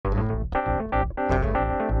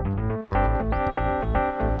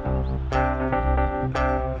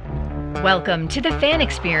Welcome to the Fan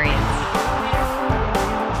Experience,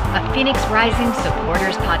 a Phoenix Rising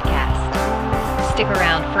supporters podcast. Stick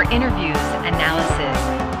around for interviews, analysis,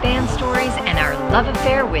 fan stories, and our love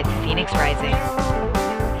affair with Phoenix Rising.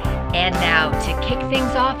 And now, to kick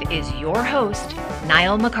things off is your host,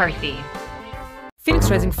 Niall McCarthy.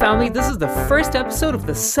 Phoenix Rising family, this is the first episode of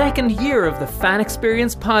the second year of the Fan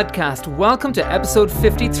Experience podcast. Welcome to episode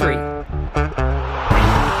 53.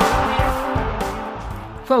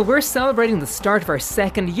 Well, we're celebrating the start of our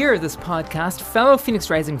second year of this podcast. Fellow Phoenix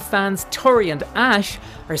Rising fans Tori and Ash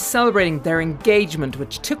are celebrating their engagement,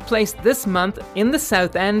 which took place this month in the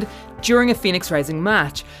South End during a Phoenix Rising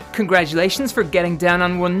match. Congratulations for getting down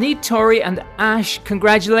on one knee, Tori, and Ash,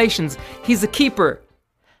 congratulations. He's a keeper.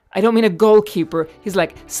 I don't mean a goalkeeper. He's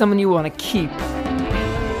like someone you want to keep.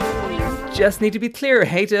 Just need to be clear,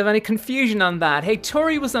 hate to have any confusion on that. Hey,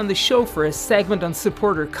 Tori was on the show for a segment on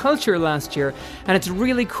supporter culture last year, and it's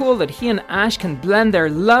really cool that he and Ash can blend their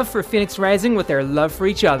love for Phoenix Rising with their love for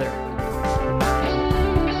each other.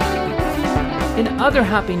 In other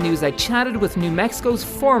happy news, I chatted with New Mexico's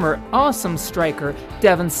former awesome striker,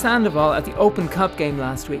 Devin Sandoval, at the Open Cup game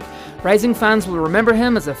last week. Rising fans will remember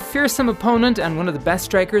him as a fearsome opponent and one of the best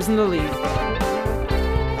strikers in the league.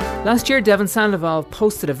 Last year, Devin Sandoval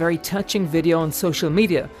posted a very touching video on social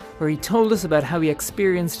media where he told us about how he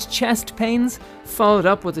experienced chest pains, followed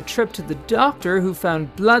up with a trip to the doctor who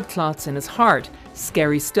found blood clots in his heart.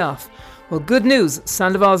 Scary stuff. Well, good news,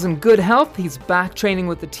 Sandoval's in good health, he's back training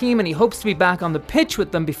with the team and he hopes to be back on the pitch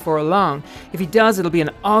with them before long. If he does, it'll be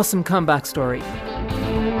an awesome comeback story.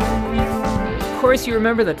 Of course, you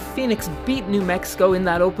remember that Phoenix beat New Mexico in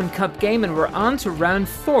that Open Cup game and we're on to round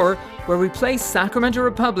 4 where we play Sacramento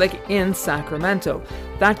Republic in Sacramento.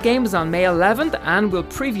 That game is on May 11th and we'll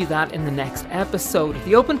preview that in the next episode.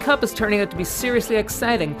 The Open Cup is turning out to be seriously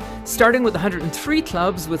exciting, starting with 103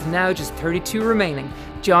 clubs with now just 32 remaining.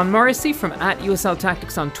 John Morrissey from @USL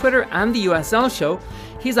Tactics on Twitter and the USL Show,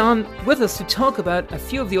 he's on with us to talk about a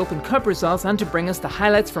few of the Open Cup results and to bring us the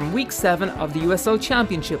highlights from Week 7 of the USL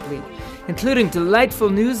Championship League, including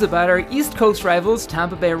delightful news about our East Coast rivals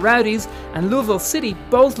Tampa Bay Rowdies and Louisville City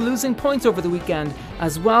both losing points over the weekend,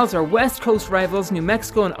 as well as our West Coast rivals New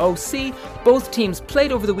Mexico and OC. Both teams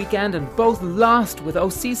played over the weekend and both lost, with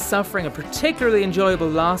OC suffering a particularly enjoyable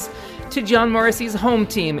loss to John Morrissey's home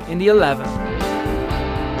team in the 11.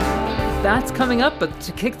 That's coming up, but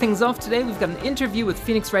to kick things off today, we've got an interview with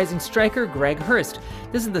Phoenix Rising striker GREG HURST.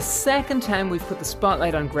 This is the second time we've put the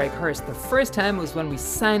spotlight on GREG HURST. The first time was when we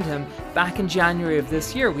signed him back in January of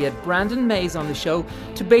this year. We had Brandon Mays on the show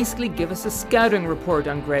to basically give us a scouting report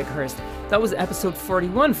on GREG HURST. That was episode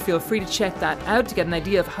 41. Feel free to check that out to get an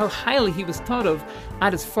idea of how highly he was thought of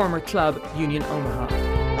at his former club, Union Omaha.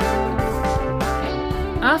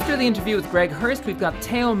 After the interview with GREG HURST, we've got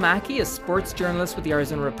Teo Mackey, a sports journalist with the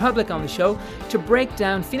Arizona Republic, on the show to break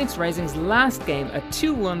down Phoenix Rising's last game, a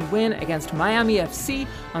 2-1 win against Miami FC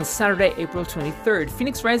on Saturday, April 23rd.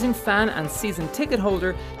 Phoenix Rising fan and season ticket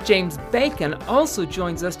holder James Bacon also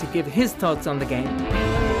joins us to give his thoughts on the game.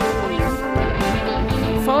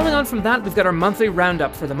 Following on from that, we've got our monthly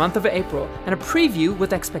roundup for the month of April and a preview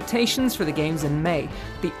with expectations for the games in May.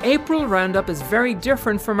 The April roundup is very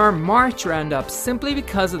different from our March roundup simply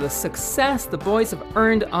because of the success the boys have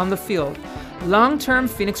earned on the field. Long-term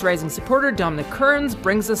Phoenix Rising supporter Dominic Kearns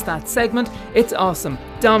brings us that segment. It's awesome.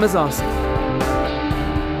 Dom is awesome.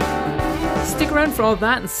 Stick around for all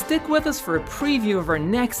that and stick with us for a preview of our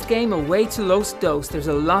next game away to Los Dos. There's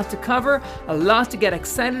a lot to cover, a lot to get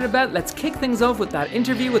excited about. Let's kick things off with that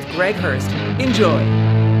interview with GREG HURST. Enjoy.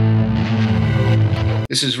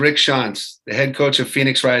 This is Rick Shantz, the head coach of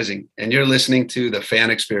Phoenix Rising, and you're listening to The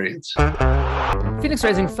Fan Experience. Phoenix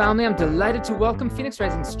Rising family, I'm delighted to welcome Phoenix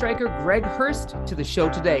Rising striker GREG HURST to the show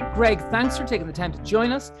today. GREG, thanks for taking the time to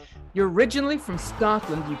join us. You're originally from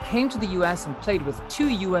Scotland. You came to the US and played with 2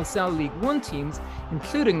 USL League One teams,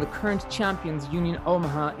 including the current champions Union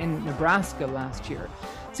Omaha in Nebraska last year.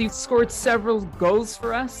 So you've scored several goals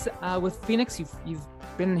for us with Phoenix. You've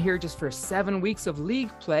been here just for 7 weeks of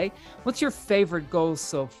league play. What's your favorite goal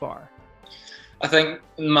so far? I think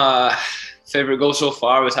my favorite goal so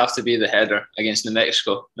far would have to be the header against New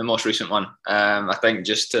Mexico, the most recent one. I think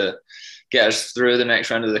just to get us through the next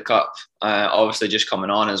round of the cup, obviously just coming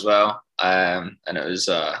on as well, and it was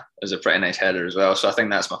a pretty nice header as well. So I think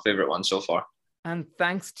that's my favorite one so far. And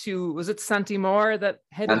thanks to, was it Santi Moore that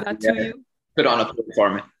headed that to you? Put it on a plate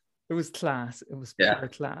for me. It was class. It was pure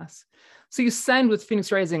class. So you signed with Phoenix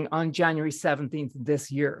Rising on January 17th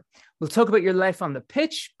this year. We'll talk about your life on the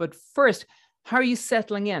pitch, but first, how are you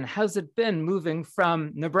settling in? How's it been moving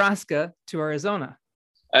from Nebraska to Arizona?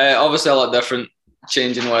 Obviously a lot different.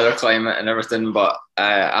 changing weather, climate, and everything, but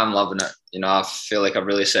I'm loving it. I feel like I've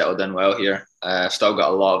really settled in well here. I've still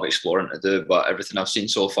got a lot of exploring to do, but everything I've seen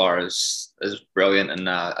so far is brilliant, and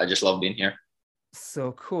I just love being here.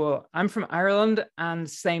 So cool. I'm from Ireland, and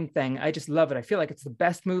same thing. I just love it. I feel like it's the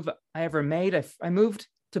best move I ever made. I moved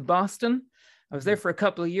to Boston. I was there for a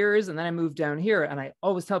couple of years, and then I moved down here. And I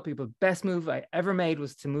always tell people, best move I ever made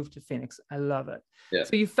was to move to Phoenix. I love it. Yeah.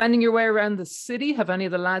 So you fending your way around the city? Have any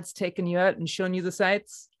of the lads taken you out and shown you the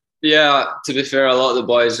sights? Yeah, to be fair, a lot of the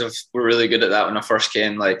boys were really good at that when I first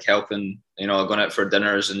came, like helping, going out for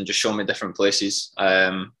dinners and just showing me different places.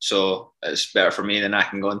 So it's better for me than I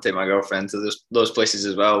can go and take my girlfriend to those places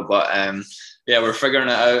as well. But yeah, we're figuring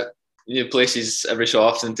it out, new places every so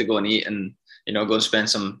often to go and eat and, go and spend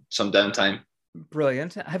some downtime.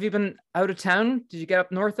 Brilliant. Have you been out of town? Did you get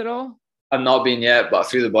up north at all? I've not been yet, but a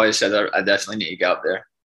few of the boys said I definitely need to get up there.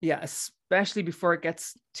 Yeah, especially before it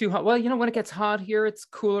gets too hot. Well, when it gets hot here, it's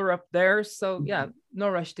cooler up there. So yeah, no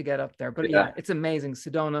rush to get up there. But yeah, it's amazing.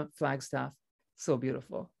 Sedona, Flagstaff, so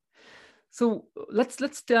beautiful. So let's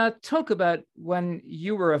talk about when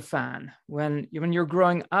you were a fan, when you're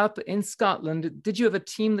growing up in Scotland. Did you have a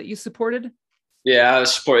team that you supported? Yeah, I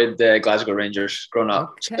supported the Glasgow Rangers growing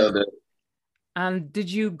up. Okay. Still do. And did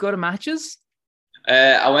you go to matches?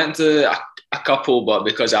 I went to a couple, but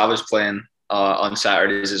because I was playing on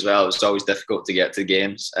Saturdays as well, it was always difficult to get to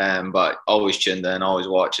games. But always tuned in, always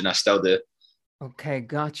watching. I still do. Okay,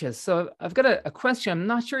 gotcha. So I've got a question. I'm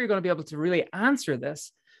not sure you're going to be able to really answer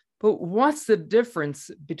this, but what's the difference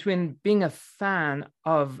between being a fan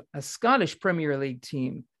of a Scottish Premier League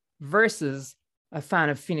team versus a fan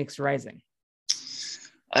of Phoenix Rising?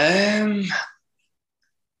 I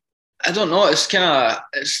don't know. It's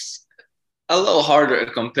a little harder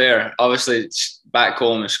to compare. Obviously, it's back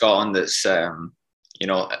home in Scotland. It's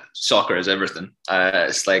soccer is everything.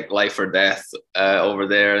 It's like life or death over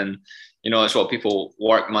there, and it's what people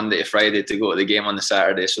work Monday to Friday to go to the game on the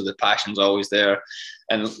Saturday. So the passion's always there,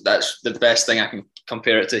 and that's the best thing I can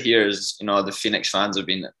compare it to here. Is the Phoenix fans have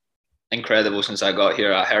been incredible since I got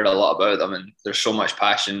here. I heard a lot about them, and there's so much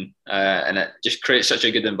passion, and it just creates such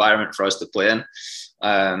a good environment for us to play in.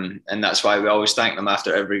 And that's why we always thank them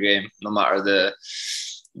after every game, no matter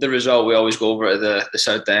the result. We always go over to the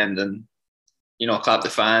South End and clap the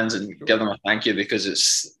fans and give them a thank you,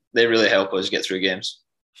 because they really help us get through games.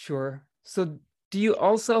 Sure. So do you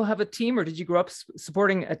also have a team, or did you grow up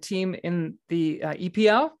supporting a team in the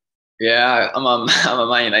EPL? Yeah, I'm a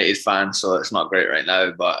Man United fan, so it's not great right now,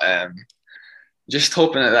 but just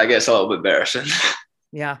hoping that gets a little bit better soon.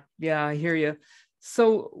 Yeah, I hear you.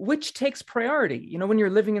 So which takes priority? When you're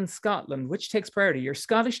living in Scotland, which takes priority? Your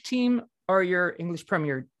Scottish team or your English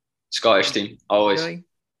Premier? Scottish team, always. Really?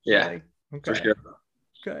 Yeah, really? Okay. For sure.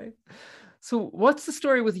 Okay. So what's the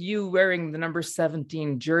story with you wearing the number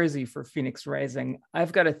 17 jersey for Phoenix Rising?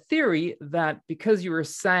 I've got a theory that because you were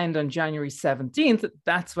signed on January 17th,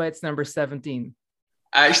 that's why it's number 17.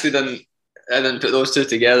 I actually didn't put those two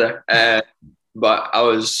together, but I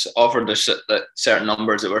was offered certain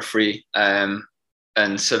numbers that were free.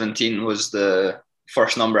 And 17 was the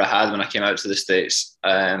first number I had when I came out to the States.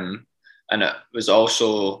 And it was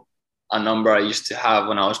also a number I used to have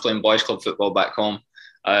when I was playing boys club football back home.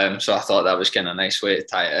 So I thought that was kind of a nice way to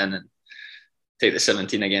tie it in and take the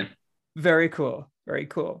 17 again. Very cool. Very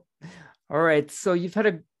cool. All right. So you've had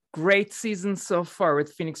a great season so far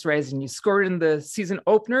with Phoenix Rising. You scored in the season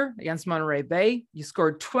opener against Monterey Bay. You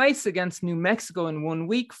scored twice against New Mexico in 1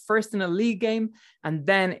 week, first in a league game and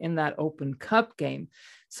then in that Open Cup game.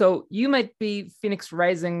 So you might be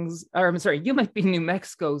you might be New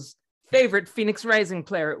Mexico's favorite Phoenix Rising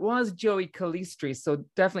player. It was Joey Calistri. So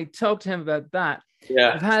definitely talk to him about that.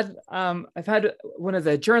 Yeah. I've had one of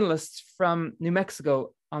the journalists from New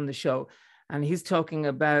Mexico on the show, and he's talking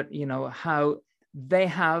about, how they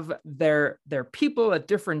have their people at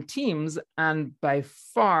different teams, and by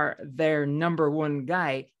far their number one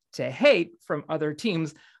guy to hate from other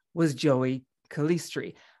teams was Joey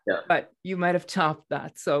Calistri. Yeah. But you might have topped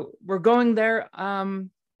that. So we're going there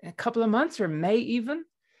in a couple of months, or May even.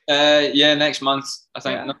 Yeah, next month I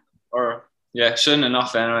think, or soon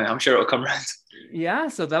enough. Anyway, I'm sure it'll come around. Yeah,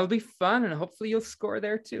 so that'll be fun, and hopefully you'll score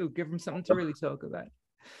there too. Give them something to really talk about.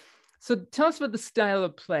 So tell us about the style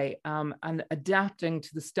of play and adapting to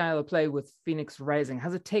the style of play with Phoenix Rising.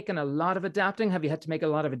 Has it taken a lot of adapting? Have you had to make a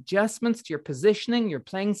lot of adjustments to your positioning, your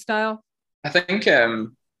playing style? I think,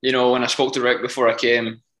 when I spoke to Rick before I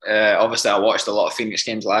came, obviously I watched a lot of Phoenix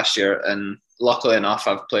games last year, and luckily enough,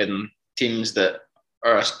 I've played in teams that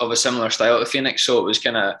are of a similar style to Phoenix. So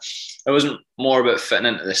it wasn't more about fitting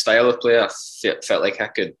into the style of play. I felt like I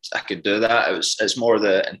could do that. It's more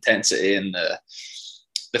the intensity and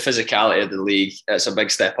the physicality of the league. It's a big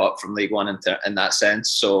step up from League One in that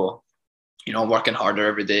sense. So, you know, I'm working harder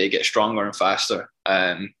every day to get stronger and faster.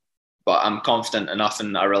 But I'm confident enough,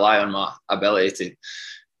 and I rely on my ability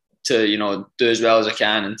to you know, do as well as I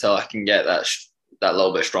can until I can get that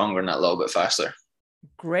little bit stronger and that little bit faster.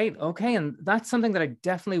 Great. Okay. And that's something that I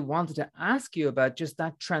definitely wanted to ask you about, just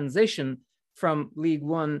that transition from League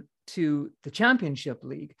One to the Championship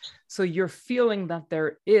League. So you're feeling that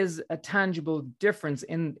there is a tangible difference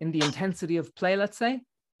in the intensity of play, let's say?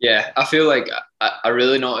 Yeah, I feel like I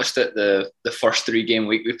really noticed it the first 3-game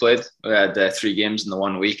week we played. We had 3 games in the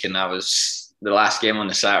 1 week, and the last game on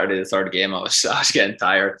the Saturday, the third game, I was getting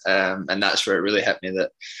tired, and that's where it really hit me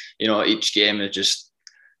that, you know, each game is just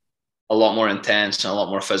a lot more intense and a lot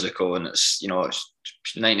more physical, and it's, you know, it's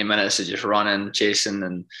 90 minutes of just running, chasing,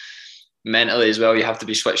 and mentally as well, you have to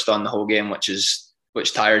be switched on the whole game,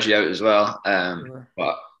 which tires you out as well. Sure.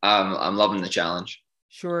 But I'm loving the challenge.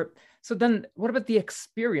 Sure. So then what about the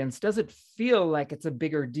experience? Does it feel like it's a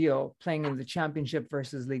bigger deal playing in the Championship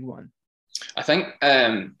versus League One? I think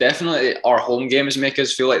definitely our home games make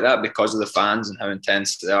us feel like that because of the fans and how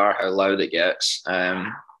intense they are, how loud it gets.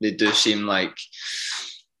 They do seem like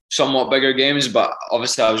somewhat bigger games, but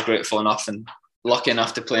obviously I was grateful enough and lucky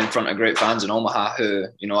enough to play in front of great fans in Omaha who,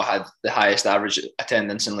 you know, had the highest average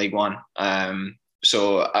attendance in League One.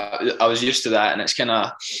 So I was used to that, and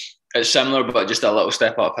it's similar, but just a little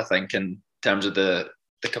step up, I think, in terms of the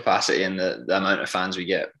capacity and the amount of fans we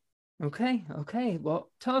get. Okay. Well,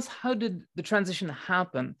 tell us, how did the transition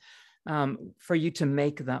happen for you to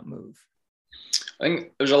make that move? I think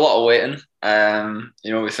there was a lot of waiting.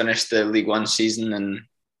 You know, we finished the League One season, and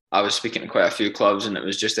I was speaking to quite a few clubs, and it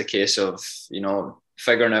was just a case of, you know,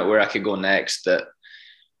 figuring out where I could go next that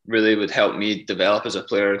really would help me develop as a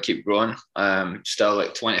player and keep growing. Still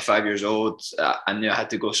like 25 years old. I knew I had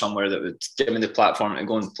to go somewhere that would give me the platform to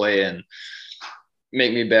go and play and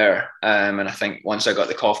make me better. And I think once I got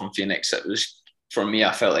the call from Phoenix, it was, for me,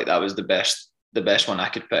 I felt like that was the best one I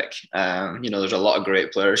could pick. You know, there's a lot of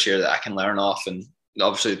great players here that I can learn off, and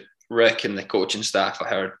obviously Rick and the coaching staff, I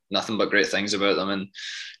heard nothing but great things about them. And,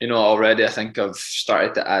 you know, already I think I've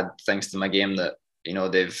started to add things to my game that, you know,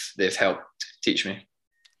 they've helped teach me.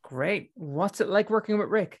 Great. What's it like working with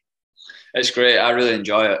Rick? It's great. I really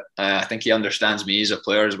enjoy it. I think he understands me as a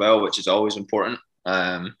player as well, which is always important.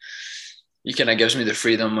 He kind of gives me the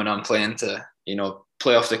freedom when I'm playing to, you know,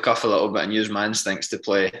 play off the cuff a little bit and use my instincts to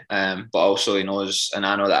play. But also, you know, and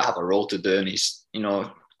I know that I have a role to do, and he's, you know,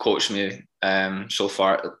 coached me so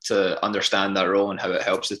far to understand that role and how it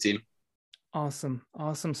helps the team. Awesome.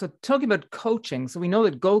 So talking about coaching, so we know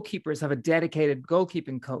that goalkeepers have a dedicated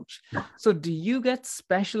goalkeeping coach. So do you get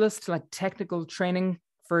specialists like technical training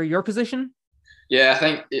for your position? Yeah, I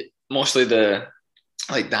think mostly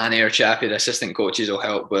Danny or Chappie, the assistant coaches, will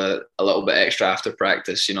help with a little bit extra after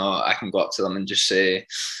practice. You know, I can go up to them and just say,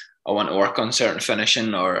 I want to work on certain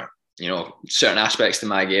finishing or, you know, certain aspects to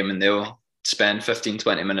my game, and they'll spend 15,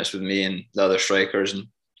 20 minutes with me and the other strikers and,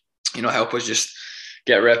 you know, help us just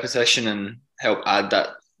get repetition and help add that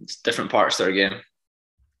different parts to our game.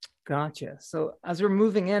 Gotcha. So as we're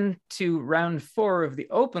moving into round 4 of the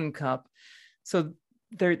Open Cup, so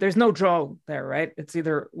there's no draw there, right? It's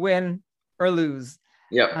either win or lose.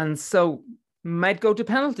 Yeah. And so might go to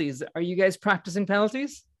penalties. Are you guys practicing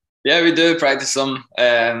penalties? Yeah, we do practice them,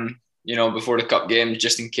 you know, before the cup games,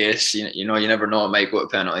 just in case, you know, you never know, it might go to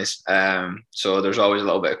penalties. So there's always a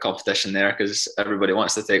little bit of competition there because everybody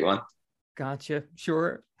wants to take one. Gotcha.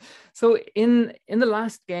 Sure. So in the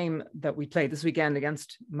last game that we played this weekend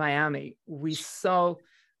against Miami, we saw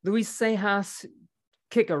Luis Sejas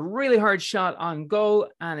kick a really hard shot on goal,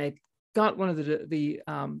 and it got one of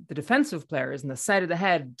the defensive players in the side of the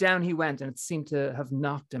head. Down he went, and it seemed to have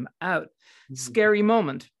knocked him out. Mm-hmm. Scary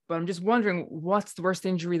moment. But I'm just wondering, what's the worst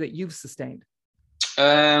injury that you've sustained?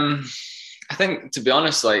 I think, to be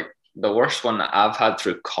honest, like the worst one that I've had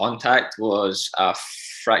through contact was I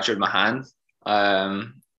fractured my hand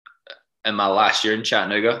in my last year in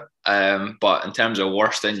Chattanooga. But in terms of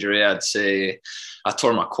worst injury, I'd say I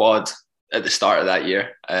tore my quad at the start of that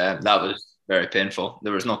year. That was very painful.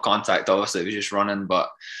 There was no contact, obviously, it was just running, but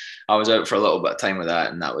I was out for a little bit of time with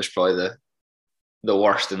that, and that was probably the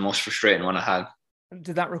worst and most frustrating one I had.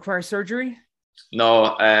 Did that require surgery?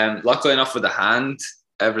 No, luckily enough with the hand,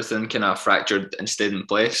 everything kind of fractured and stayed in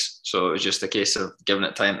place. So it was just a case of giving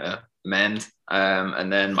it time to mend.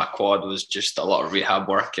 And then my quad was just a lot of rehab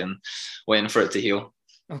work and waiting for it to heal.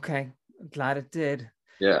 Okay, glad it did.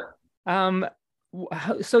 Yeah.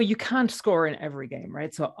 So you can't score in every game,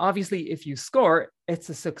 right? So obviously if you score, it's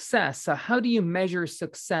a success. So how do you measure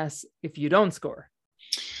success if you don't score?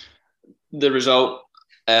 The result,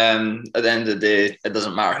 At the end of the day, it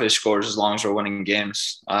doesn't matter who scores as long as we're winning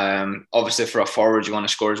games. Obviously, for a forward, you want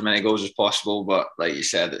to score as many goals as possible, but like you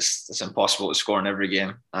said, it's impossible to score in every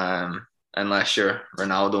game, unless you're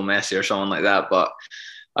Ronaldo, Messi, or someone like that. But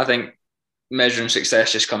I think measuring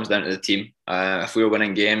success just comes down to the team. If we're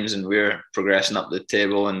winning games and we're progressing up the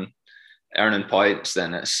table and earning points,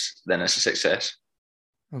 then it's a success.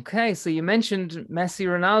 Okay, so you mentioned Messi,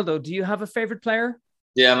 Ronaldo. Do you have a favorite player?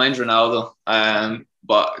 Yeah, mine's Ronaldo.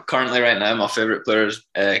 But currently, right now, my favorite player is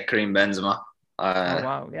Karim Benzema. Oh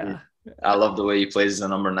wow, yeah. I love the way he plays as a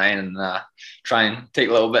number 9, and try and take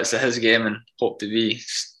little bits of his game and hope to be,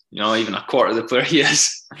 even a quarter of the player he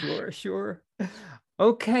is. Sure.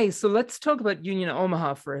 Okay, so let's talk about Union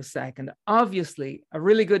Omaha for a second. Obviously, a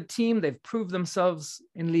really good team. They've proved themselves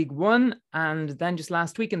in League One, and then just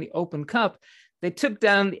last week in the Open Cup, they took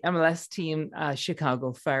down the MLS team,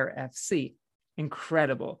 Chicago Fire FC.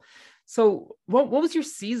 Incredible. So what was your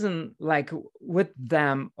season like with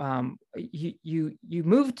them? You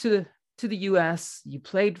moved to the US, you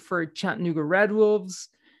played for Chattanooga Red Wolves,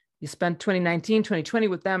 you spent 2019, 2020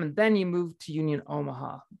 with them, and then you moved to Union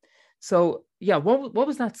Omaha. So yeah, what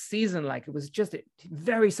was that season like? It was just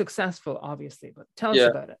very successful, obviously, but tell us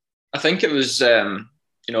about it. I think it was,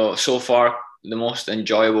 so far the most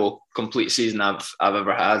enjoyable complete season I've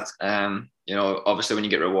ever had. Obviously when you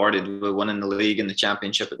get rewarded with winning the league and the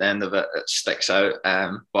championship at the end of it, it sticks out.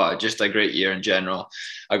 But just a great year in general.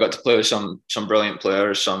 I got to play with some brilliant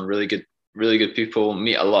players, some really good people,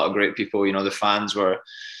 meet a lot of great people. The fans were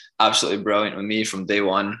absolutely brilliant with me from day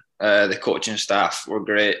one. The coaching staff were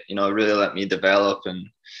great, really let me develop and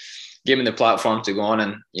gave me the platform to go on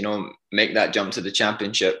and, make that jump to the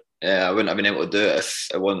championship. I wouldn't have been able to do it if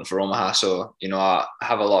it wasn't for Omaha. So, I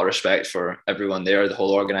have a lot of respect for everyone there, the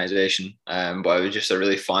whole organization. But it was just a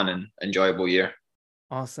really fun and enjoyable year.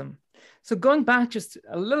 Awesome. So going back just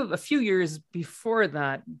a few years before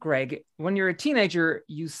that, Greg, when you're a teenager,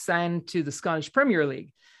 you signed to the Scottish Premier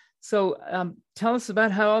League. So tell us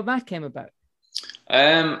about how all that came about.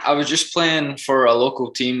 I was just playing for a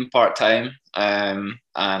local team part-time, and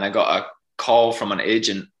I got a call from an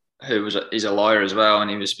agent he's a lawyer as well,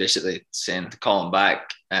 and he was basically saying to call him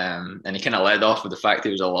back, and he kind of led off with the fact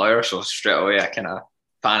he was a lawyer, so straight away I kind of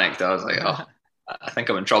panicked. I was like, oh, I think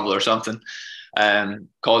I'm in trouble or something.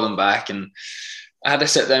 Called him back, and I had to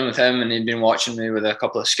sit down with him, and he'd been watching me with a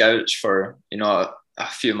couple of scouts for a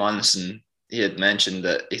few months, and he had mentioned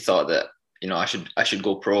that he thought that I should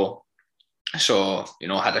go pro. So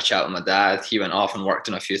I had a chat with my dad. He went off and worked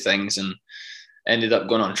on a few things and ended up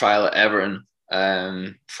going on trial at Everton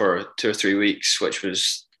for 2 or 3 weeks, which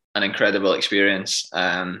was an incredible experience.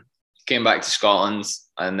 Came back to Scotland,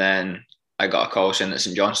 and then I got a call saying that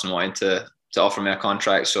St Johnstone wanted to offer me a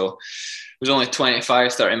contract. So it was only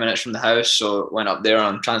 25-30 minutes from the house, so went up there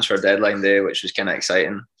on transfer deadline day, which was kind of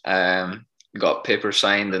exciting. Got papers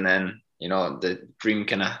signed, and then the dream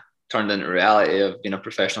kind of turned into reality of being a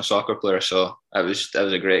professional soccer player. So that was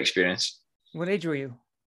a great experience. What age were you?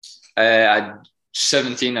 I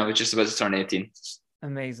 17. I was just about to turn 18.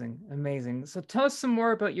 Amazing. So tell us some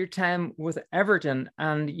more about your time with Everton,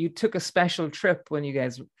 and you took a special trip when you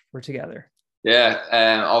guys were together.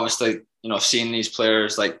 Yeah, obviously, seeing these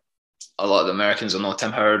players, like a lot of the Americans will know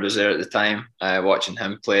Tim Howard was there at the time, watching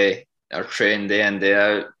him play or train day in, day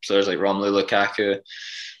out, players like Romelu Lukaku.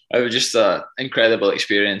 It was just an incredible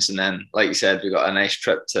experience. And then, like you said, we got a nice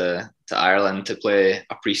trip to Ireland to play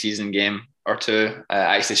a pre-season game or two.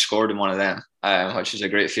 I actually scored in one of them, which was a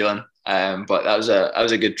great feeling. But that was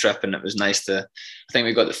a good trip, and it was nice I think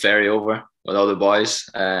we got the ferry over with all the boys.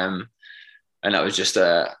 And that was just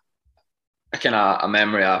a kind of a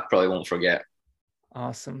memory I probably won't forget.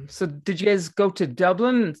 Awesome. So did you guys go to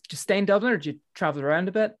Dublin, just stay in Dublin, or did you travel around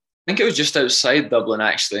a bit? I think it was just outside Dublin,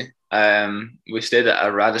 actually. We stayed at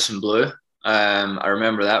a Radisson Blu. I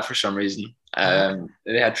remember that for some reason.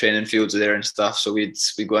 They had training fields there and stuff, so we'd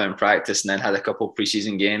go out and practice, and then had a couple of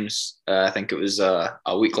pre-season games. I think it was a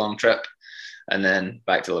week-long trip, and then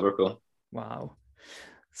back to Liverpool. Wow.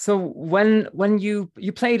 So when you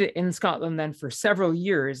played in Scotland then for several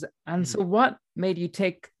years, and so what made you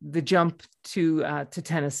take the jump to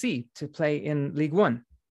Tennessee to play in League One?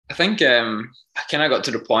 I think I kind of got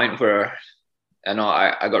to the point where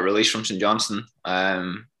I got released from St Johnstone.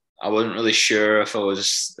 I wasn't really sure if I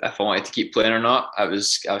wanted to keep playing or not. I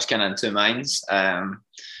was kind of in two minds.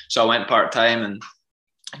 So I went part-time and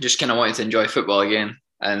just kind of wanted to enjoy football again.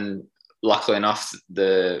 And luckily enough,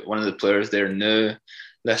 one of the players there knew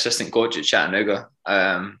the assistant coach at Chattanooga.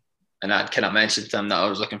 And I'd kind of mentioned to him that I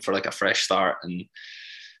was looking for like a fresh start. And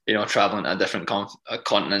traveling to a different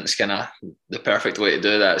continent's kind of the perfect way to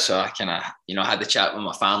do that. So I kind of, had the chat with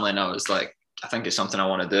my family, and I was like, I think it's something I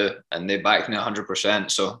want to do. And they backed me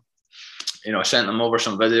 100%. So, I sent them over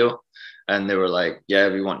some video, and they were like, yeah,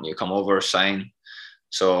 we want you to come over, sign.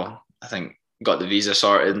 So I think got the visa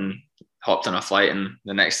sorted and hopped on a flight. And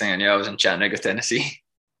the next thing I knew, I was in Chattanooga, Tennessee.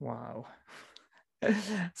 Wow.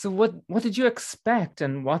 So what did you expect,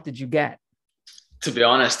 and what did you get? To be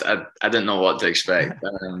honest, I didn't know what to expect.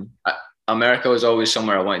 America was always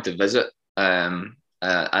somewhere I wanted to visit.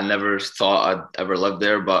 I never thought I'd ever live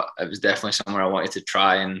there, but it was definitely somewhere I wanted to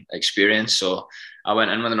try and experience. So I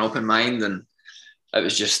went in with an open mind, and it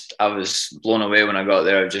was just, I was blown away when I got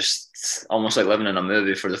there. Just almost like living in a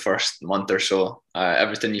movie for the first month or so.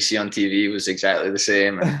 Everything you see on TV was exactly the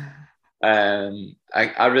same. And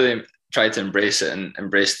I really tried to embrace it and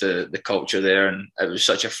embrace the culture there. And it was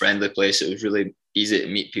such a friendly place. It was really easy to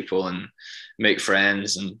meet people and make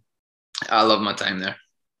friends. And I love my time there.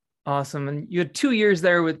 Awesome. And you had 2 years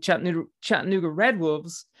there with Chattanooga Red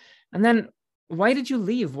Wolves. And then why did you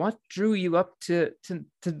leave? What drew you up to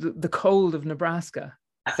the cold of Nebraska?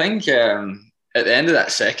 I think at the end of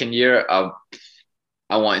that second year, I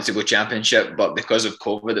wanted to go championship, but because of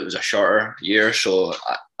COVID, it was a shorter year. So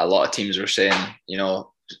a lot of teams were saying,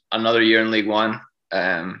 another year in League One,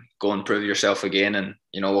 go and prove yourself again, and,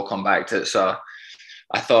 we'll come back to it. So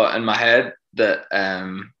I thought in my head that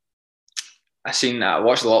I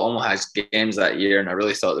watched a lot of Omaha's games that year, and I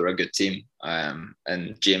really thought they were a good team. And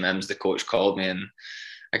GMM's, the coach, called me, and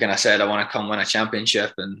I kind of said, I want to come win a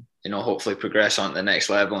championship and, hopefully progress on to the next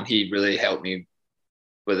level. And he really helped me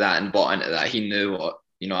with that and bought into that. He knew what,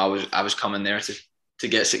 I was coming there to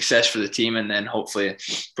get success for the team, and then hopefully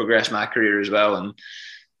progress my career as well. And,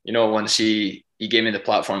 once he gave me the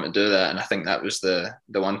platform to do that, and I think that was the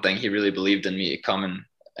one thing, he really believed in me to come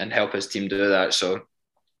and help his team do that. So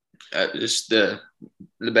it was the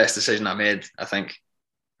best decision I made, I think.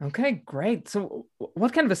 Okay, great. So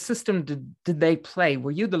what kind of a system did they play? Were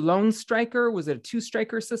you the lone striker? Was it a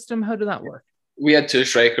 2-striker system? How did that work? We had 2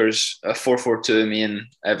 strikers, a 4-4-2, me and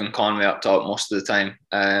Evan Conway up top most of the time.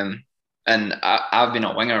 And I've been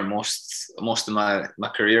a winger most of my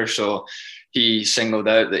career. So he singled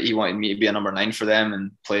out that he wanted me to be a number 9 for them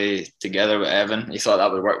and play together with Evan. He thought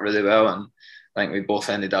that would work really well. And I think we both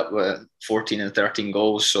ended up with 14 and 13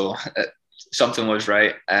 goals. So something was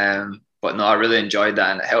right. But no, I really enjoyed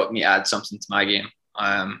that, and it helped me add something to my game.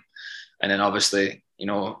 And then obviously,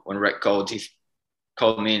 when Rick called, he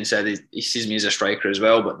called me and said he sees me as a striker as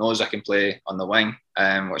well, but knows I can play on the wing,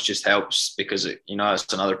 which just helps because,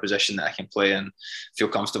 it's another position that I can play and feel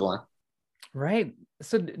comfortable in. Right.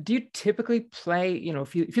 So do you typically play,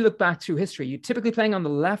 if you look back through history, you typically playing on the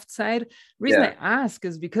left side? The reason I ask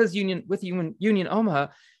is because Union Omaha,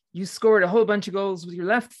 you scored a whole bunch of goals with your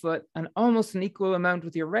left foot and almost an equal amount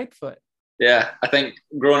with your right foot. Yeah, I think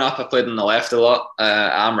growing up, I played on the left a lot.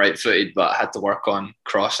 I'm right-footed, but I had to work on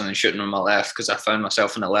crossing and shooting on my left because I found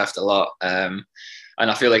myself on the left a lot. And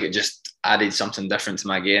I feel like it just added something different to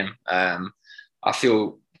my game. I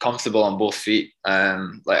feel comfortable on both feet. I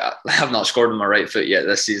have not scored on my right foot yet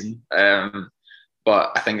this season,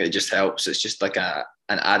 but I think it just helps. It's just like an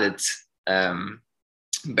added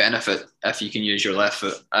benefit if you can use your left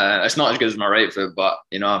foot. It's not as good as my right foot, but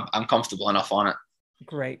I'm comfortable enough on it.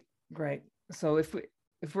 Great. So if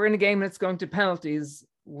we're in a game that's going to penalties,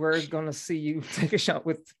 we're going to see you take a shot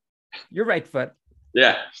with your right foot.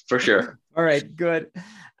 Yeah, for sure. All right, good.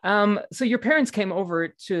 So your parents came over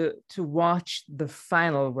to watch the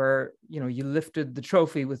final where, you lifted the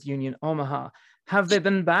trophy with Union Omaha. Have they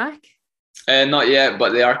been back? Not yet,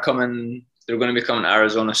 but they are coming. They're going to be coming to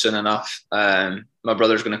Arizona soon enough. My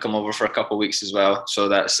brother's going to come over for a couple of weeks as well. So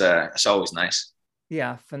that's it's always nice.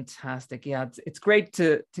 Yeah, fantastic. Yeah, it's great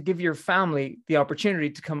to give your family the opportunity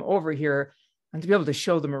to come over here and to be able to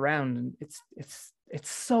show them around. And it's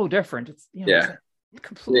so different. It's it's a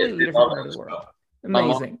completely different part of the world.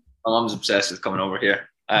 Amazing. My mom's obsessed with coming over here.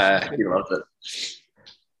 He loves it.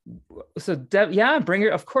 So bring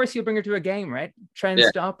her. Of course, you'll bring her to a game, right? Try and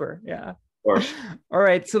stop her. Yeah. Of course. All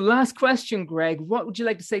right. So last question, Greg. What would you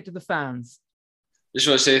like to say to the fans? Just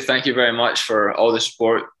want to say thank you very much for all the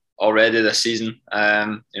support already this season.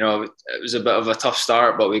 It was a bit of a tough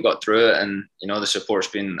start, but we got through it, and the support's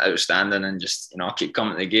been outstanding. And just keep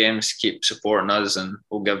coming to the games, keep supporting us, and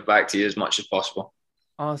we'll give back to you as much as possible.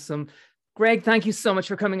 Awesome. Greg, thank you so much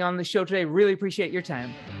for coming on the show today. Really appreciate your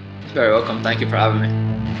time. You're very welcome. Thank you for having me.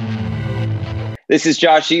 This is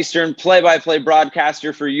Josh Eastern, play-by-play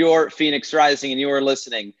broadcaster for your Phoenix Rising, and you are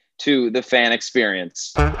listening to The Fan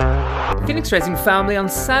Experience. Phoenix Rising family, on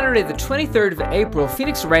Saturday the 23rd of April,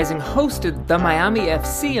 Phoenix Rising hosted the Miami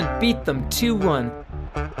FC and beat them 2-1.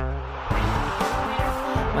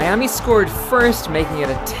 Miami scored first, making it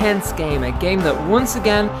a tense game, a game that once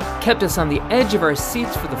again kept us on the edge of our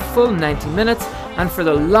seats for the full 90 minutes and for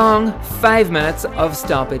the long 5 minutes of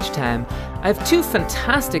stoppage time. I have two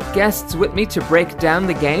fantastic guests with me to break down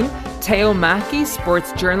the game. Teo Mackey,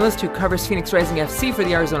 sports journalist who covers Phoenix Rising FC for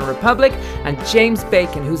the Arizona Republic, and James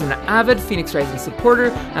Bacon, who's an avid Phoenix Rising supporter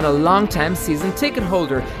and a long-time season ticket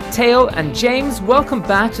holder. Teo and James, welcome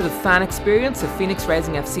back to the Fan Experience, a Phoenix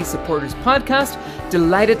Rising FC supporters podcast.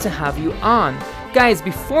 Delighted to have you on. Guys,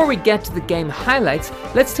 before we get to the game highlights,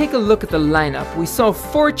 let's take a look at the lineup. We saw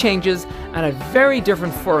 4 changes and a very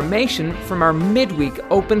different formation from our midweek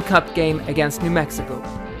Open Cup game against New Mexico.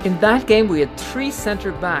 In that game, we had 3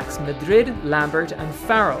 centre-backs, Madrid, Lambert and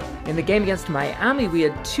Farrell. In the game against Miami, we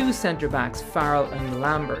had 2 centre-backs, Farrell and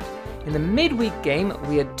Lambert. In the midweek game,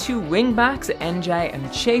 we had 2 wing-backs, Njai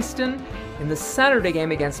and Chaston. In the Saturday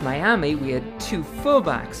game against Miami, we had 2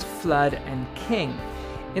 full-backs, Flood and King.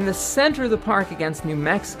 In the center of the park against New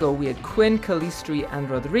Mexico, we had Quinn, Calistri and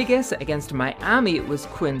Rodriguez. Against Miami, it was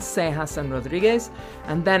Quinn, Sejas and Rodriguez.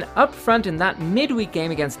 And then up front in that midweek game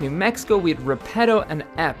against New Mexico, we had Repetto and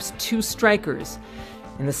Epps, 2 strikers.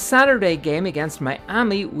 In the Saturday game against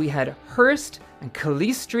Miami, we had Hurst and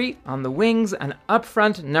Calistri on the wings, and up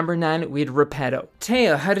front, number 9, we had Repetto.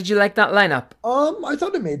 Teo, how did you like that lineup? I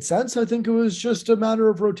thought it made sense. I think it was just a matter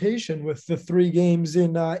of rotation with the 3 games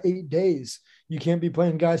in 8 days. You can't be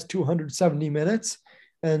playing guys 270 minutes.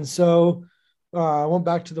 And so I went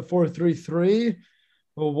back to the 4-3-3.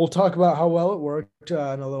 We'll talk about how well it worked in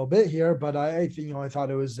a little bit here, but I thought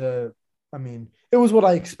it was, it was what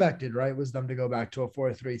I expected, right? Was them to go back to a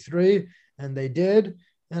 4-3-3, and they did.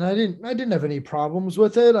 And I didn't have any problems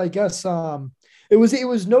with it. I guess it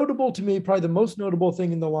was notable to me. Probably the most notable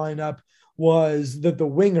thing in the lineup was that the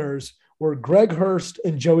wingers were GREG HURST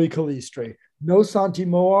and Joey Calistri. No Santi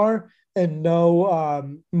Moar and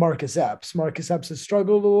no Marcus Epps. Marcus Epps has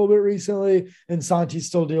struggled a little bit recently, and Santi's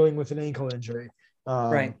still dealing with an ankle injury.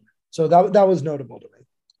 Right. So that was notable to me.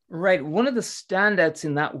 Right. One of the standouts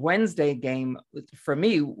in that Wednesday game for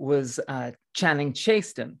me was Channing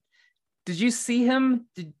Chaston. Did you see him?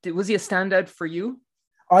 Was he a standout for you?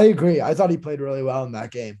 I agree. I thought he played really well in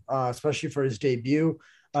that game, especially for his debut.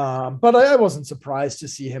 But I wasn't surprised to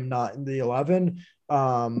see him not in the 11.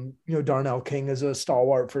 Darnell King is a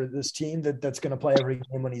stalwart for this team that's going to play every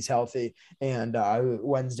game when he's healthy. And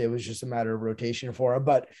Wednesday was just a matter of rotation for him.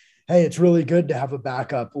 But hey, it's really good to have a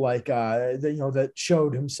backup like that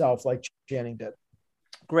showed himself like Channing did.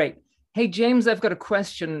 Great. Hey, James, I've got a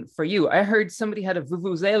question for you. I heard somebody had a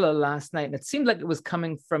vuvuzela last night, and it seemed like it was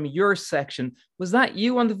coming from your section. Was that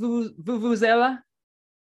you on the vuvuzela?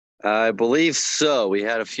 I believe so. We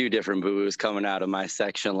had a few different boo-boos coming out of my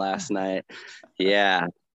section last night. Yeah.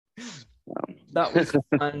 That was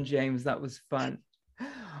fun, James. That was fun.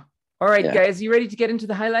 All right, Yeah. guys, you ready to get into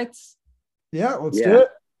the highlights? Yeah, let's do it.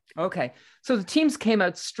 Okay, so the teams came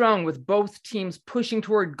out strong with both teams pushing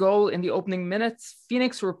toward goal in the opening minutes.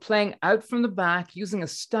 Phoenix were playing out from the back using a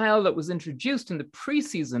style that was introduced in the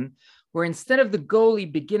preseason, where instead of the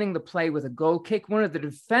goalie beginning the play with a goal kick, one of the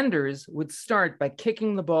defenders would start by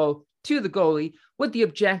kicking the ball to the goalie with the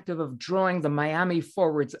objective of drawing the Miami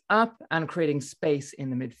forwards up and creating space in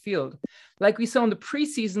the midfield. Like we saw in the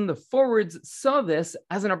preseason, the forwards saw this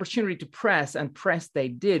as an opportunity to press, and press they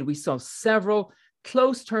did. We saw several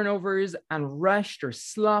close turnovers and rushed or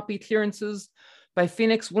sloppy clearances by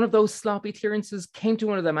Phoenix. One of those sloppy clearances came to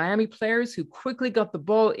one of the Miami players, who quickly got the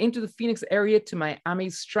ball into the Phoenix area to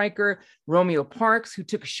Miami's striker, Romeo Parks, who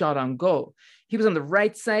took a shot on goal. He was on the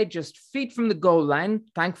right side, just feet from the goal line.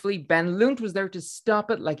 Thankfully, Ben Lunt was there to stop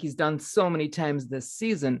it, like he's done so many times this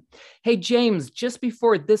season. Hey, James, just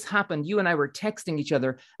before this happened, you and I were texting each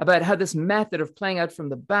other about how this method of playing out from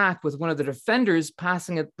the back with one of the defenders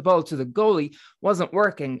passing the ball to the goalie wasn't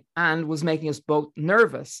working and was making us both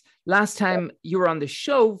nervous. Last time you were on the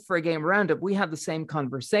show for a game roundup, we had the same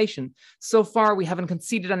conversation. So far, we haven't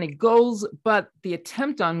conceded any goals, but the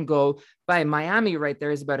attempt on goal by Miami right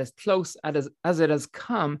there is about as close as it has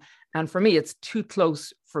come. And for me, it's too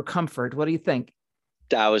close for comfort. What do you think?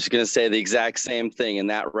 I was going to say the exact same thing. And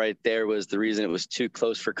that right there was the reason it was too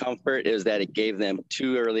close for comfort, is that it gave them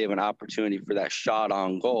too early of an opportunity for that shot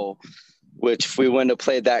on goal, which if we wouldn't have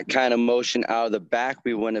played that kind of motion out of the back,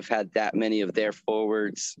 we wouldn't have had that many of their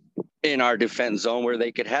forwards in our defense zone where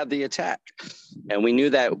they could have the attack. And we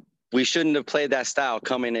knew that we shouldn't have played that style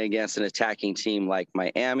coming in against an attacking team like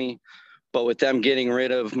Miami. But with them getting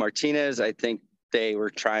rid of Martinez, I think they were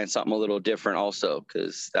trying something a little different also,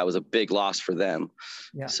 because that was a big loss for them.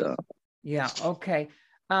 Yeah. So. Yeah. Okay.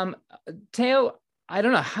 Teo, I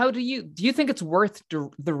don't know. How do you think it's worth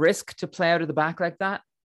the risk to play out of the back like that?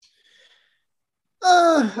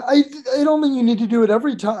 I don't think you need to do it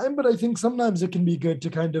every time, but I think sometimes it can be good to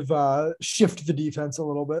kind of shift the defense a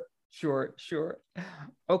little bit. Sure.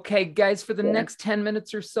 Okay, guys, for the next 10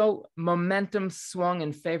 minutes or so, momentum swung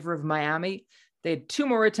in favor of Miami. They had 2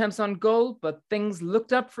 more attempts on goal, but things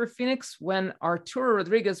looked up for Phoenix when Arturo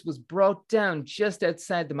Rodriguez was brought down just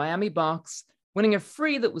outside the Miami box, winning a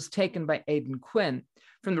free that was taken by Aidan Quinn.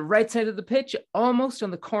 From the right side of the pitch, almost on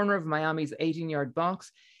the corner of Miami's 18-yard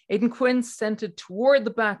box, Aidan Quinn sent it toward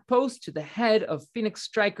the back post to the head of Phoenix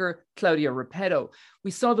striker Claudio Repetto.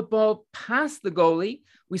 We saw the ball pass the goalie.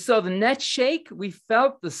 We saw the net shake. We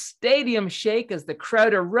felt the stadium shake as the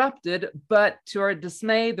crowd erupted, but to our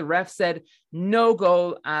dismay, the ref said no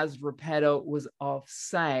goal as Repetto was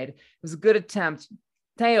offside. It was a good attempt.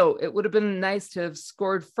 Teo, it would have been nice to have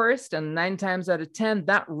scored first, and 9 times out of 10,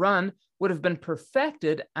 that run would have been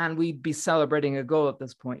perfected, and we'd be celebrating a goal at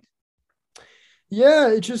this point. Yeah,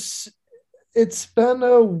 it's been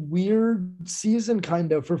a weird season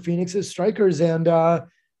kind of for Phoenix's strikers, and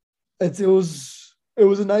it was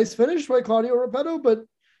a nice finish by Claudio Repetto, but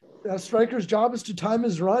a striker's job is to time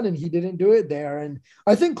his run, and he didn't do it there. And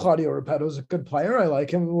I think Claudio Repetto is a good player. I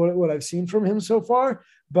like him, what I've seen from him so far,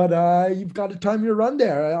 but you've got to time your run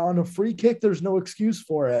there. On a free kick, there's no excuse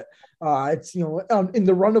for it. It's, in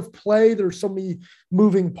the run of play, there's so many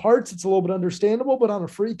moving parts. It's a little bit understandable, but on a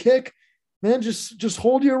free kick, man, just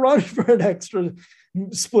hold your run for an extra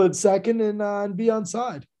split second and be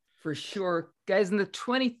onside. For sure. Guys, in the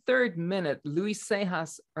 23rd minute, Luis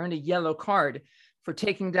Sejas earned a yellow card for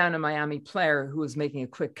taking down a Miami player who was making a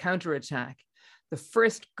quick counterattack. The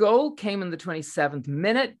first goal came in the 27th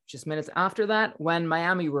minute, just minutes after that, when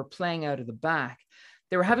Miami were playing out of the back.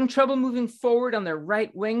 They were having trouble moving forward on their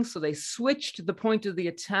right wing, so they switched the point of the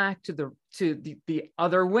attack to the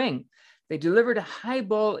other wing. They delivered a high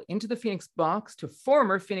ball into the Phoenix box to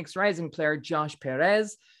former Phoenix Rising player Josh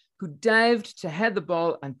Perez, who dived to head the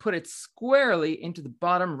ball and put it squarely into the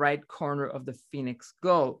bottom right corner of the Phoenix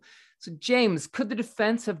goal. So, James, could the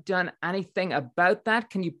defense have done anything about that?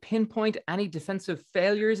 Can you pinpoint any defensive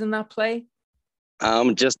failures in that play?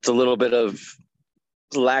 Just a little bit of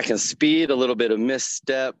lack of speed, a little bit of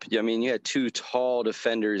misstep. I mean, you had 2 tall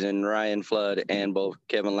defenders in Ryan Flood and both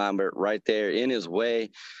Kevin Lambert right there in his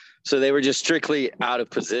way. So they were just strictly out of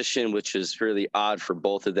position, which is really odd for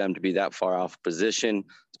both of them to be that far off position,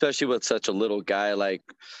 especially with such a little guy like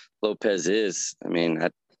Lopez is. I mean, I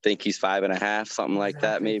think he's 5.5, something like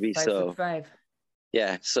that, maybe. 5'5".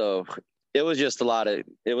 Yeah. So it was just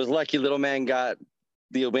it was lucky little man got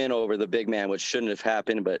the win over the big man, which shouldn't have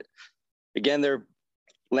happened. But again,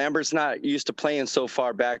 Lambert's not used to playing so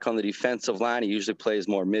far back on the defensive line. He usually plays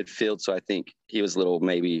more midfield. So I think he was a little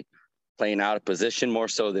maybe playing out of position more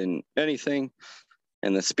so than anything.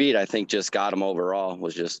 And the speed, I think, just got him overall,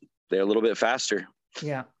 was just they're a little bit faster.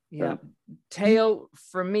 Yeah. Teo,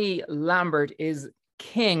 for me, Lambert is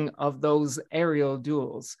king of those aerial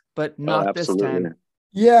duels, but not this time.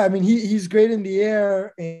 Yeah, I mean, he's great in the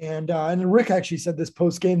air. And Rick actually said this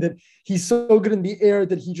post-game that he's so good in the air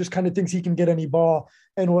that he just kind of thinks he can get any ball.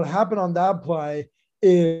 And what happened on that play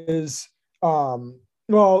is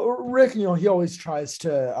Rick, he always tries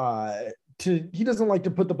to he doesn't like to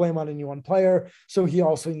put the blame on any one player. So he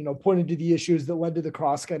also, pointed to the issues that led to the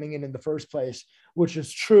cross getting in the first place, which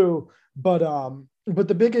is true. But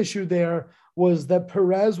the big issue there was that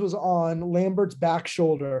Perez was on Lambert's back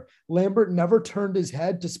shoulder. Lambert never turned his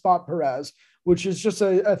head to spot Perez, which is just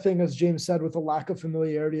a thing, as James said, with a lack of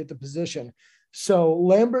familiarity at the position. So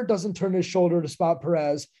Lambert doesn't turn his shoulder to spot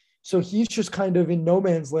Perez. So he's just kind of in no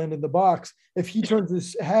man's land in the box. If he turns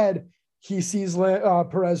his head, he sees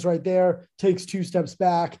Perez right there, takes 2 steps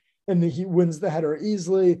back, and he wins the header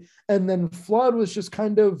easily. And then Flood was just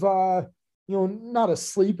kind of, not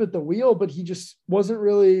asleep at the wheel, but he just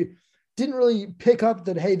didn't really pick up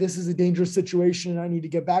that, hey, this is a dangerous situation and I need to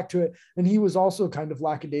get back to it. And he was also kind of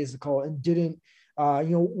lackadaisical and didn't,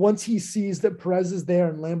 once he sees that Perez is there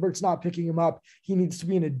and Lambert's not picking him up, he needs to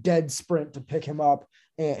be in a dead sprint to pick him up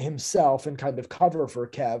himself and kind of cover for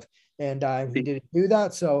Kev. And he didn't do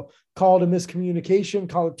that. So called a miscommunication,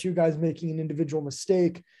 called it 2 guys making an individual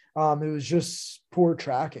mistake. It was just poor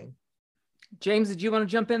tracking. James, did you want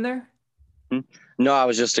to jump in there? No, I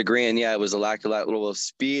was just agreeing. Yeah, it was a lack of that little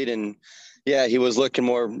speed. And yeah, he was looking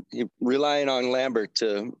more, relying on Lambert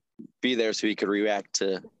to be there so he could react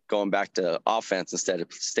to going back to offense instead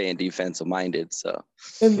of staying defensive minded. So,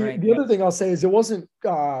 and the other thing I'll say is it wasn't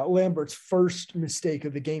Lambert's first mistake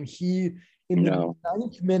of the game. He, in the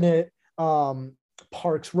 9th minute,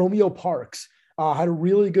 Romeo Parks had a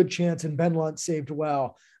really good chance and Ben Lunt saved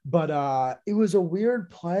well. But it was a weird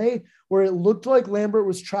play where it looked like Lambert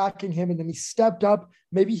was tracking him and then he stepped up.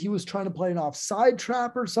 Maybe he was trying to play an offside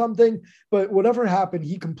trap or something, but whatever happened,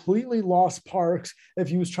 he completely lost Parks. If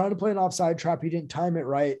he was trying to play an offside trap, he didn't time it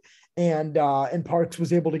right. And Parks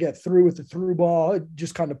was able to get through with the through ball. It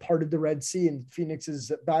just kind of parted the Red Sea in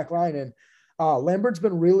Phoenix's back line. And Lambert's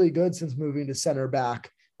been really good since moving to center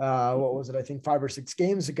back. What was it? I think 5 or 6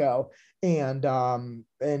 games ago. And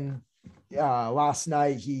last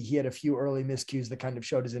night he had a few early miscues that kind of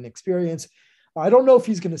showed his inexperience. I don't know if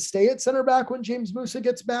he's going to stay at center back when James Musa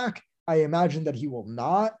gets back. I imagine that he will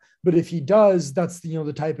not, but if he does, that's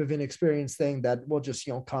the type of inexperienced thing that will just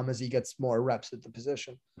come as he gets more reps at the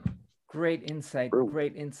position. Great insight.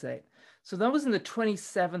 So that was in the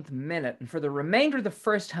 27th minute, and for the remainder of the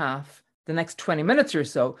first half, the next 20 minutes or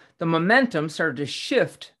so, the momentum started to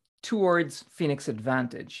shift towards Phoenix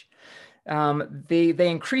advantage. They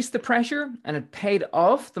increased the pressure and it paid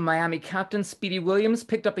off. The Miami captain, Speedy Williams,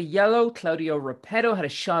 picked up a yellow. Claudio Repetto had a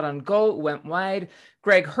shot on goal. It went wide.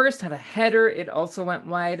 GREG HURST had a header. It also went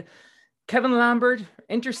wide. Kevin Lambert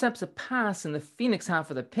intercepts a pass in the Phoenix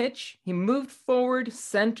half of the pitch. He moved forward,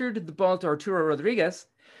 centered the ball to Arturo Rodriguez,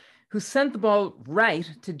 who sent the ball right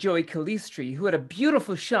to Joey Calistri, who had a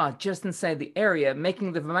beautiful shot just inside the area,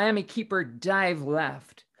 making the Miami keeper dive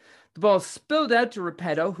left. The ball spilled out to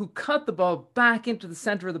Repetto, who cut the ball back into the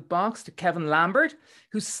center of the box to Kevin Lambert,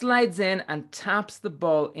 who slides in and taps the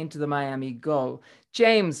ball into the Miami goal.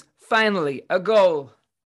 James, finally, a goal.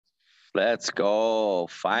 Let's go.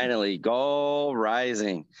 Finally, goal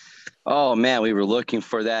Rising. Oh, man, we were looking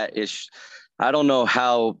for that. I don't know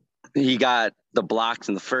how he got the blocks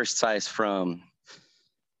in the first slice from,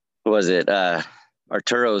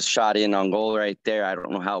 Arturo's shot in on goal right there. I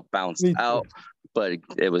don't know how it bounced out. But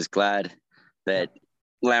it was glad that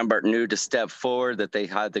Lambert knew to step forward, that they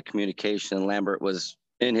had the communication, and Lambert was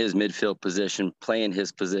in his midfield position, playing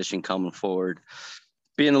his position, coming forward,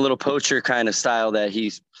 being a little poacher kind of style that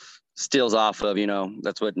he steals off of.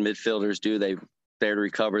 That's what midfielders do. They're to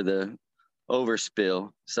recover the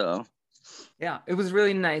overspill. So, yeah, it was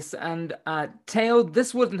really nice. And Teo,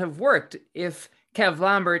 this wouldn't have worked if Kev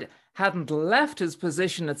Lambert hadn't left his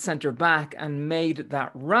position at center back and made that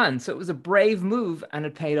run. So it was a brave move and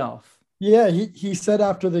it paid off. Yeah, he said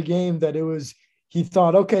after the game that he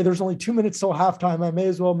thought, okay, there's only 2 minutes till halftime. I may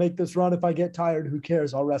as well make this run. If I get tired, who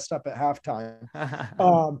cares? I'll rest up at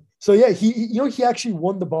halftime. So yeah, he actually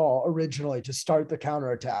won the ball originally to start the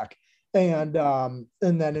counterattack. And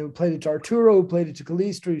then it played it to Arturo, who played it to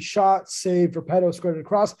Calistri, shot, saved, Repetto scored it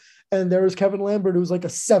across. And there was Kevin Lambert, who was like a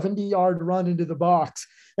 70-yard run into the box.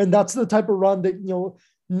 And that's the type of run that,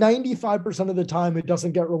 95% of the time it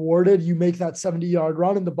doesn't get rewarded. You make that 70-yard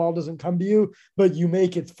run and the ball doesn't come to you, but you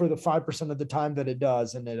make it for the 5% of the time that it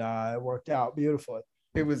does. And it worked out beautifully.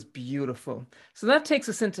 It was beautiful. So that takes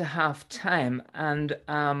us into halftime. And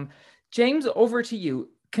James, over to you.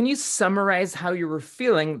 Can you summarize how you were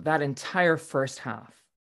feeling that entire first half?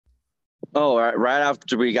 Oh, right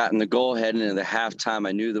after we got in the goal heading into the halftime,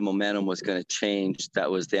 I knew the momentum was going to change. That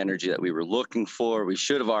was the energy that we were looking for. We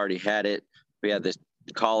should have already had it. We had this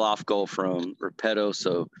call-off goal from Repetto,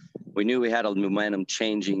 so we knew we had a momentum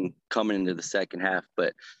changing coming into the second half,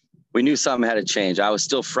 but we knew something had to change. I was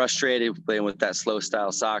still frustrated playing with that slow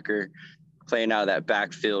style soccer. Playing out of that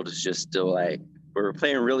backfield is just still like, we were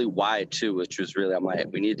playing really wide too, which was really, I'm like,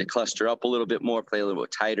 we need to cluster up a little bit more, play a little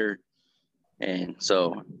bit tighter. And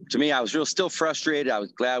so to me, I was still frustrated. I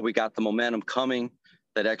was glad we got the momentum coming.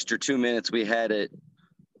 That extra 2 minutes we had at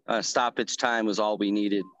stoppage time was all we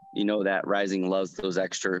needed. That Rising loves those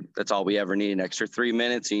extra. That's all we ever need, an extra 3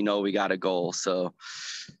 minutes. And we got a goal. So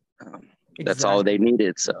that's all they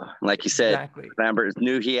needed. So like you said, Lambert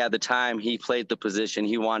knew he had the time. He played the position.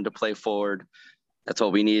 He wanted to play forward. That's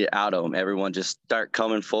what we needed out of him. Everyone just start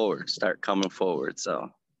coming forward.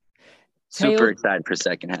 So super excited for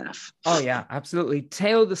second half. Oh, yeah, absolutely.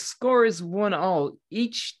 Teo, the score is 1-1.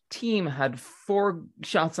 Each team had 4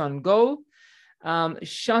 shots on goal.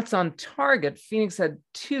 Shots on target, Phoenix had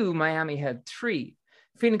 2, Miami had 3.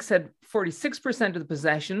 Phoenix had 46% of the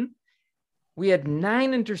possession. We had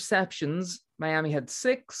 9 interceptions. Miami had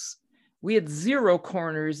 6. We had 0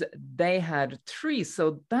 corners. They had 3.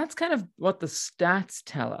 So that's kind of what the stats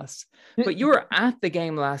tell us. But you were at the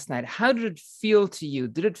game last night. How did it feel to you?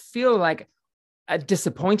 Did it feel like a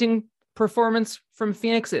disappointing performance from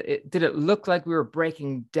Phoenix? Did it look like we were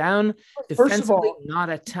breaking down First of defensively, all, not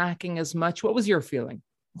attacking as much? What was your feeling?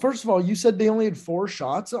 First of all, you said they only had 4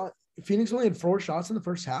 shots. Phoenix only had 4 shots in the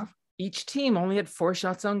first half. Each team only had 4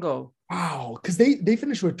 shots on goal. Wow, because they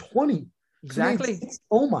finished with 20. Exactly. So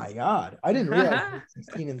oh my God. I didn't realize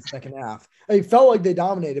 16 in the second half. It felt like they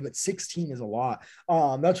dominated, but 16 is a lot.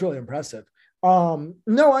 That's really impressive. No,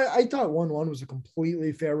 I thought 1-1 was a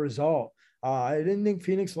completely fair result. I didn't think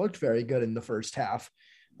Phoenix looked very good in the first half.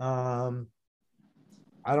 I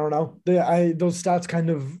don't know. Those stats kind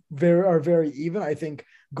of are very even. I think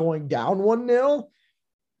going down 1-0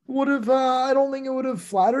 would have, I don't think it would have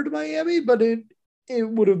flattered Miami, but it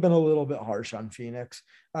would have been a little bit harsh on Phoenix.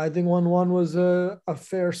 I think 1-1 was a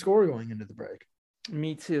fair score going into the break.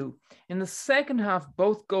 Me too. In the second half,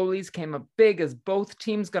 both goalies came up big as both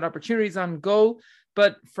teams got opportunities on goal.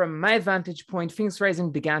 But from my vantage point, Phoenix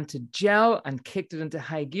Rising began to gel and kicked it into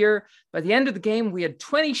high gear. By the end of the game, we had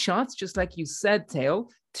 20 shots, just like you said, Teo,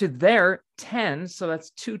 to their 10. So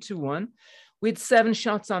that's 2-1. We had 7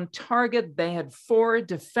 shots on target. They had 4.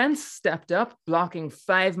 Defense stepped up, blocking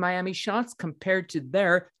 5 Miami shots compared to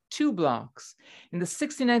their 2 blocks. In the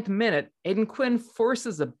 69th minute, Aiden Quinn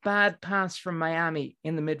forces a bad pass from Miami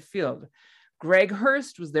in the midfield. GREG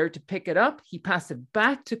HURST was there to pick it up. He passed it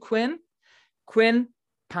back to Quinn. Quinn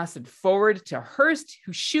passed it forward to HURST,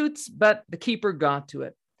 who shoots, but the keeper got to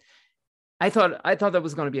it. I thought that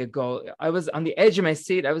was going to be a goal. I was on the edge of my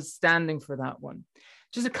seat. I was standing for that one.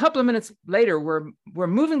 Just a couple of minutes later, we're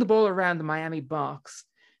moving the ball around the Miami box.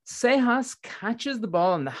 Sejas catches the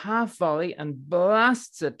ball on the half volley and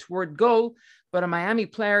blasts it toward goal, but a Miami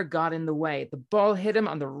player got in the way. The ball hit him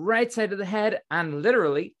on the right side of the head and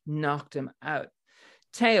literally knocked him out.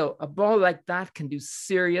 Teo, a ball like that can do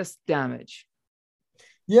serious damage.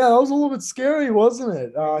 Yeah, that was a little bit scary, wasn't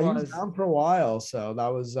it? It He was down for a while, so that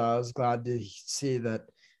was I was glad to see that.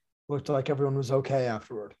 Looked like everyone was okay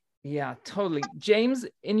afterward. Yeah, totally. James,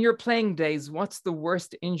 in your playing days, what's the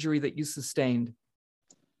worst injury that you sustained?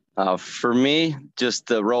 For me, just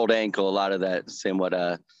the rolled ankle, a lot of that, same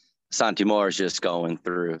what Santi Moore is just going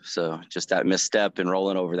through. So just that misstep and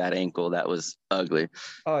rolling over that ankle, that was ugly.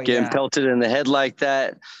 Oh, Getting yeah. pelted in the head like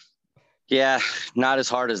that, yeah, not as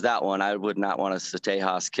hard as that one. I would not want a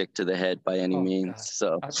Tejas kick to the head by any means. God,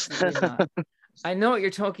 So absolutely not. I know what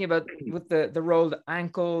you're talking about with the rolled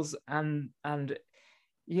ankles and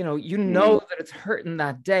you know that it's hurting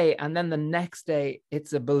that day, and then the next day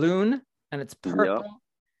it's a balloon and it's purple. Yep.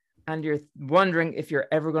 And you're wondering if you're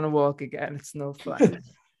ever going to walk again. It's no fun.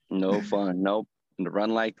 No fun. Nope. And to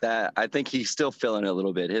run like that, I think he's still feeling it a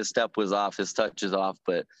little bit. His step was off, his touch is off,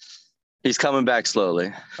 but he's coming back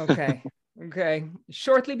slowly. Okay.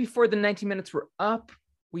 Shortly before the 90 minutes were up,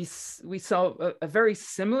 we saw a very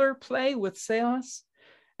similar play with Sejas.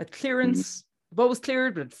 A clearance, the ball was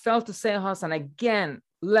cleared, but it fell to Sejas, and again,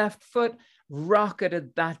 left foot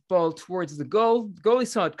rocketed that ball towards the goal. The goalie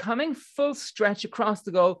saw it coming, full stretch across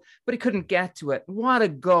the goal, but he couldn't get to it. What a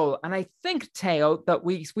goal. And I think, Teo, that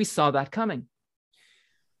we saw that coming.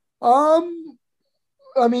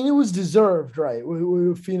 I mean, it was deserved, right?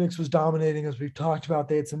 Phoenix was dominating, as we've talked about.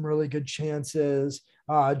 They had some really good chances.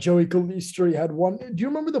 Joey Calistri had one. Do you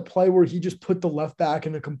remember the play where he just put the left back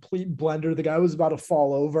in a complete blender? The guy was about to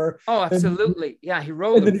fall over. Oh, absolutely. He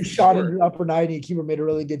rolled. And then he shot into the upper 90. The keeper made a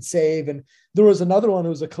really good save. And there was another one. It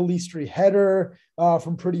was a Calistri header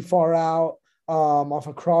from pretty far out, off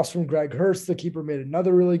a cross from GREG HURST. The keeper made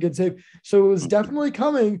another really good save. So it was definitely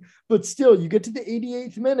coming. But still, you get to the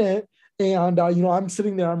 88th minute. And, I'm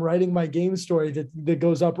sitting there, I'm writing my game story that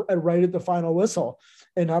goes up right at the final whistle.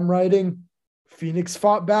 And I'm writing, Phoenix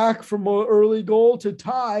fought back from an early goal to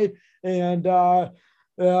tie. And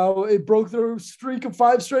it broke their streak of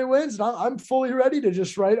 5 straight wins. And I'm fully ready to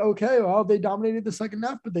just write, okay, well, they dominated the second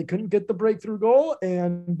half, but they couldn't get the breakthrough goal.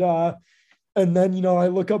 And then, I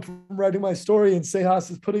look up from writing my story and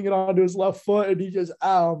Sejas is putting it onto his left foot. And he just,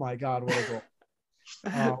 oh, my God, what a goal.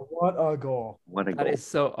 What a goal. That is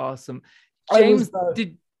so awesome. James,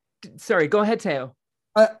 sorry, go ahead, Teo.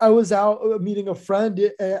 I was out meeting a friend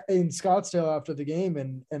in Scottsdale after the game,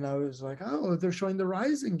 and I was like, oh, they're showing the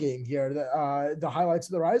Rising game here, the highlights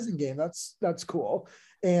of the Rising game. That's cool.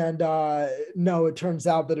 And no, it turns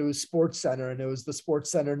out that it was Sports Center, and it was the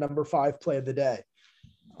Sports Center number 5 play of the day.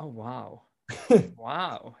 Oh, wow.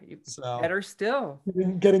 Wow. So, better still.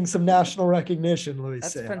 Getting some national recognition, Louis.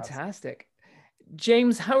 That's fantastic.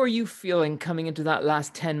 James, how are you feeling coming into that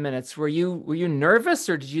last 10 minutes? Were you nervous,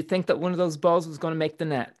 or did you think that one of those balls was going to make the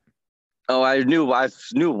net? Oh, I knew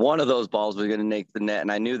one of those balls was going to make the net,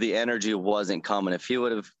 and I knew the energy wasn't coming. If he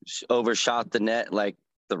would have overshot the net like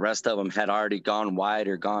the rest of them had already gone wide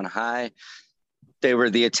or gone high.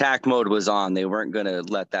 The attack mode was on. They weren't going to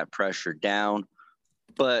let that pressure down.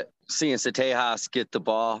 But seeing Satejas get the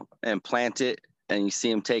ball and plant it, and you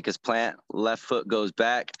see him take his plant, left foot goes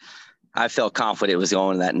back, I felt confident it was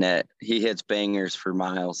going to that net. He hits bangers for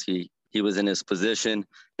miles. He was in his position,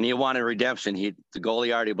 and he wanted redemption. The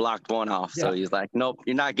goalie already blocked one off, so he's like, nope,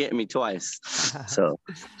 you're not getting me twice. So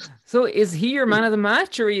is he your man of the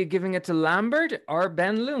match, or are you giving it to Lambert or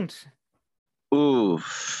Ben Lunt? Ooh,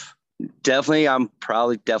 definitely.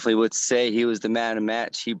 Definitely would say he was the man of the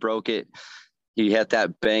match. He broke it. He had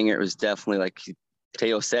that banger. It was definitely, like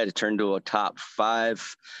Teo said, it turned to a top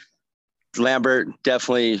 5. Lambert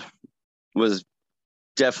was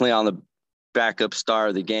definitely on the backup star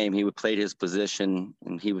of the game. He would play his position,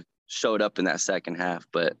 and he showed up in that second half.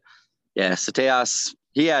 But yeah, Sateas,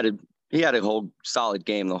 he had a whole solid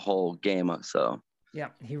game the whole game. So yeah,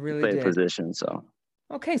 he really played did. Position. So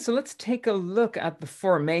okay, so let's take a look at the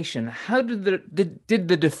formation. How did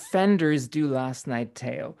the defenders do last night,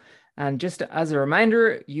 Teo? And just as a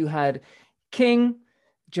reminder, you had King,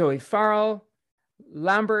 Joey Farrell,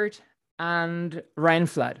 Lambert, and Ryan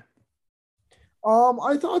Flood.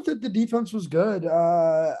 I thought that the defense was good.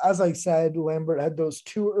 As I said, Lambert had those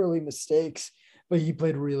 2 early mistakes, but he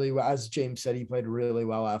played really well. As James said, he played really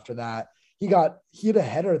well after that. He had a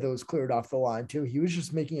header that was cleared off the line too. He was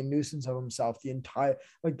just making a nuisance of himself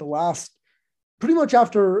pretty much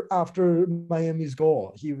after Miami's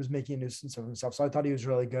goal, he was making a nuisance of himself. So I thought he was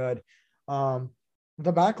really good.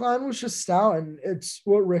 The back line was just stout, and it's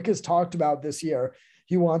what Rick has talked about this year.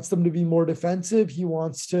 He wants them to be more defensive. He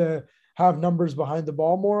wants to have numbers behind the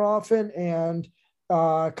ball more often, and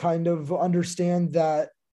kind of understand that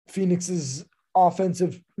Phoenix's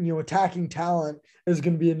offensive, attacking talent is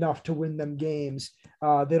going to be enough to win them games.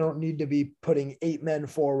 They don't need to be putting 8 men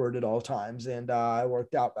forward at all times, and it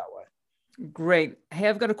worked out that way. Great. Hey,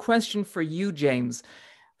 I've got a question for you, James.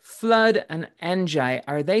 Flood and Njai,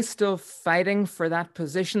 are they still fighting for that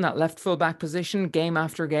position, that left fullback position, game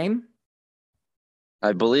after game?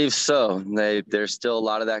 I believe so. There's still a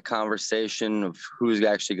lot of that conversation of who's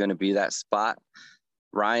actually going to be that spot.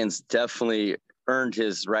 Ryan's definitely earned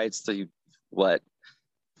his rights to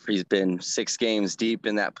he's been 6 games deep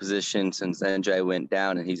in that position since Njai went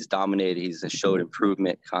down, and he's dominated. He's showed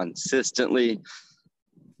improvement consistently.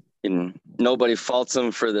 And nobody faults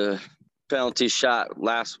him for the penalty shot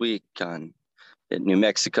last week in New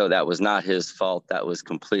Mexico. That was not his fault. That was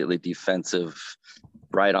completely defensive,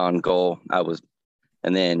 right on goal.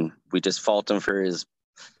 And then we just fault him for his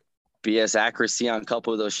BS accuracy on a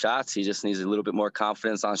couple of those shots. He just needs a little bit more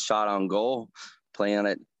confidence on shot on goal, playing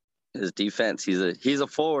at his defense. He's a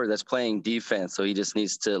forward that's playing defense, so he just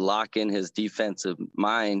needs to lock in his defensive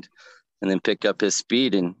mind and then pick up his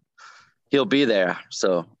speed, and he'll be there.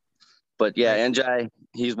 So, but yeah, Njai,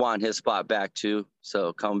 he's wanting his spot back too.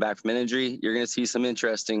 So coming back from an injury, you're going to see some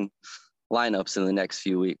interesting lineups in the next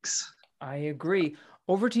few weeks. I agree.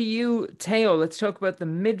 Over to you, Teo. Let's talk about the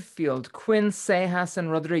midfield. Quinn, Sejas,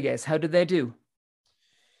 and Rodriguez. How did they do?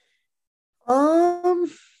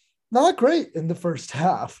 Not great in the first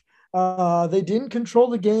half. They didn't control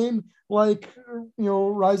the game like,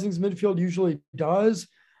 Rising's midfield usually does.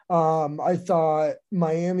 I thought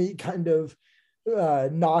Miami kind of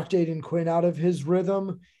knocked Aiden Quinn out of his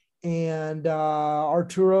rhythm, and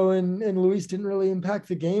Arturo and Luis didn't really impact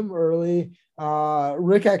the game early.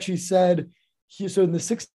 Rick actually said so in the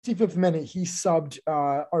 65th minute, he subbed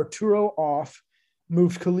Arturo off,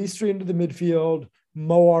 moved Calistri into the midfield,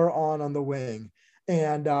 Moar on the wing.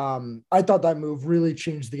 And I thought that move really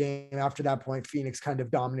changed the game. After that point, Phoenix kind of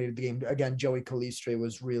dominated the game. Again, Joey Calistri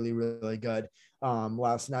was really, really good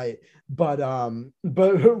last night. But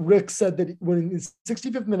Rick said that when in the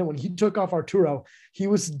 65th minute, when he took off Arturo, he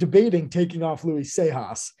was debating taking off Luis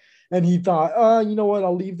Sejas. And he thought, you know what,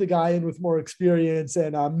 I'll leave the guy in with more experience.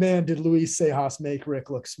 And man, did Luis Sejas make Rick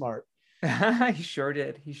look smart. He sure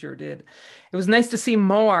did. It was nice to see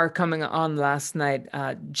Moar coming on last night.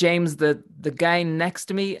 James, the guy next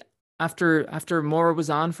to me, after Moar was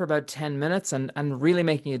on for about 10 minutes and really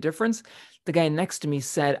making a difference, the guy next to me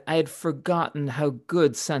said, I had forgotten how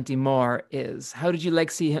good Santi Moar is. How did you like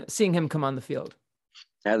seeing him come on the field?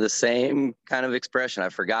 I had the same kind of expression.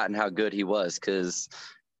 I've forgotten how good he was, because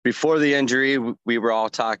before the injury, we were all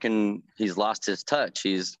talking, he's lost his touch.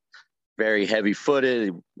 He's very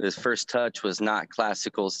heavy-footed. His first touch was not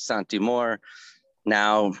classical Santi Moar.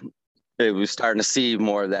 Now it was starting to see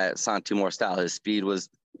more of that Santi Moar style. His speed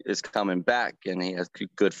is coming back, and he has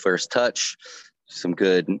good first touch, some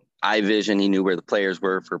good eye vision. He knew where the players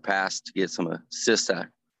were for pass to get some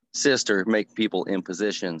assist or make people in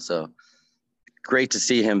position. So great to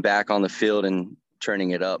see him back on the field and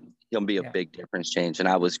turning it up. He'll be a big difference change. And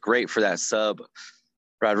I was great for that sub.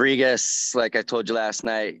 Rodriguez, like I told you last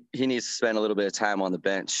night, he needs to spend a little bit of time on the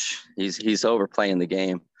bench. He's overplaying the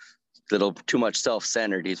game. A little too much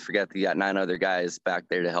self-centered. He's forgot that he got 9 other guys back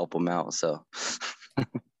there to help him out. So,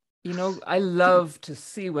 I love to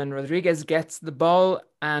see when Rodriguez gets the ball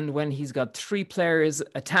and when he's got 3 players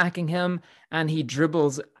attacking him and he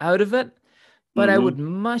dribbles out of it. But I would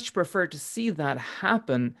much prefer to see that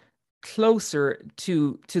happen closer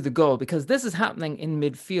to the goal, because this is happening in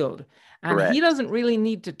midfield. And Correct. He doesn't really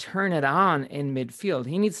need to turn it on in midfield.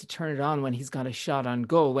 He needs to turn it on when he's got a shot on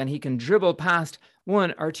goal, when he can dribble past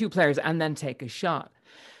 1 or 2 players and then take a shot.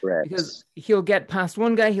 correct. Because he'll get past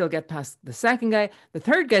one guy, he'll get past the second guy, the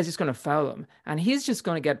third guy's just going to foul him, and he's just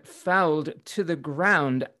going to get fouled to the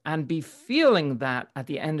ground and be feeling that at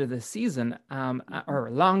the end of the season, or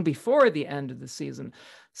long before the end of the season.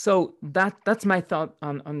 So that's my thought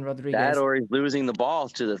on Rodriguez. That, or he's losing the ball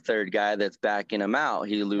to the third guy that's backing him out.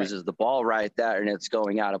 He loses the ball right there and it's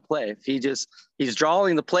going out of play. If he's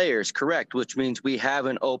drawing the players, correct, which means we have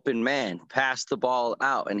an open man, pass the ball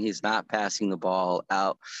out, and he's not passing the ball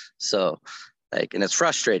out. So and it's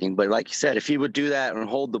frustrating, but like you said, if he would do that and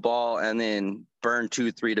hold the ball and then burn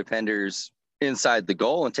 2-3 defenders inside the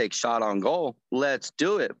goal and take shot on goal, let's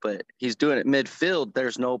do it. But he's doing it midfield.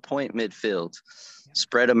 There's no point midfield.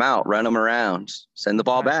 Spread them out, run them around, send the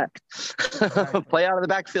ball back, play out of the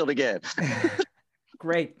backfield again.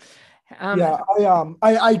 Great.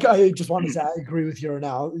 I just want to say I agree with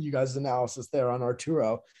you guys' analysis there on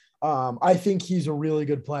Arturo. I think he's a really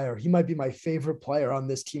good player. He might be my favorite player on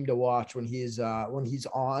this team to watch when he's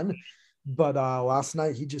on. But last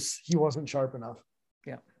night he wasn't sharp enough.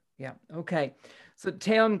 Yeah. Okay. So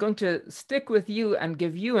Teo, I'm going to stick with you and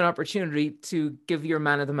give you an opportunity to give your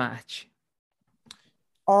man of the match.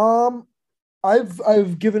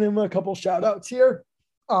 I've given him a couple shout outs here.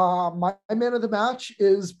 My man of the match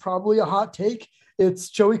is probably a hot take. It's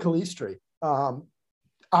Joey Calistri.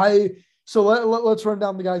 Let's run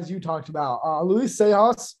down the guys you talked about. Luis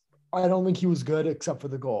Sejas, I don't think he was good except for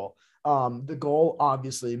the goal. The goal,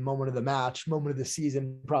 obviously, moment of the match, moment of the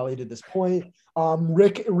season, probably to this point.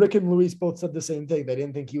 Rick and Luis both said the same thing. They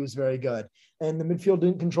didn't think he was very good. And the midfield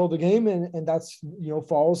didn't control the game, and that's,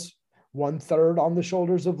 falls 1/3 on the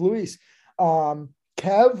shoulders of Luis.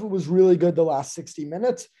 Kev was really good the last 60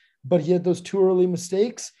 minutes, but he had those 2 early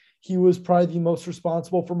mistakes. He was probably the most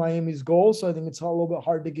responsible for Miami's goal, so I think it's a little bit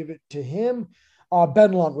hard to give it to him.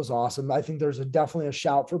 Ben Lunt was awesome. I think there's definitely a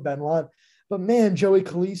shout for Ben Lunt. But man, Joey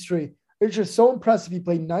Calistri, it's just so impressive. He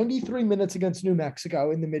played 93 minutes against New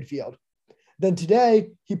Mexico in the midfield. Then today,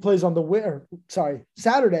 he plays on the wing.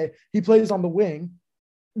 Saturday, he plays on the wing,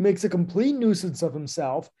 makes a complete nuisance of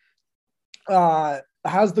himself.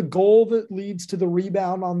 Has the goal that leads to the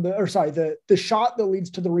rebound the shot that leads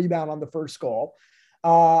to the rebound on the first goal.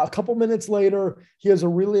 A couple minutes later, he has a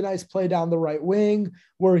really nice play down the right wing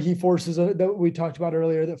where he forces that we talked about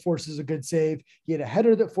earlier that forces a good save. He had a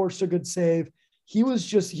header that forced a good save. He was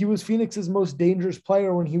Phoenix's most dangerous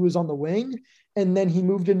player when he was on the wing. And then he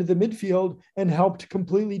moved into the midfield and helped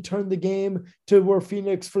completely turn the game to where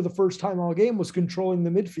Phoenix, for the first time all game, was controlling the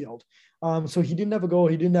midfield. So he didn't have a goal.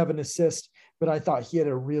 He didn't have an assist, but I thought he had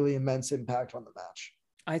a really immense impact on the match.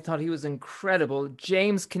 I thought he was incredible.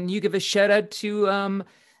 James, can you give a shout out to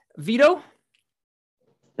Vito?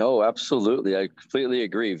 No, absolutely. I completely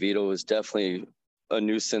agree. Vito is definitely a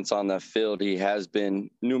nuisance on that field. He has been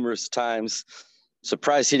numerous times.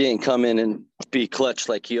 Surprised he didn't come in and be clutch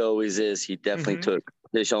like he always is. He definitely took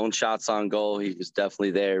his own shots on goal. He was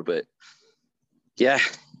definitely there, but yeah,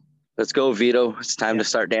 let's go, Vito. It's time to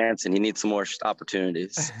start dancing. He needs some more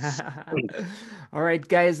opportunities. All right,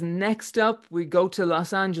 guys. Next up, we go to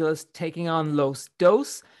Los Angeles taking on Los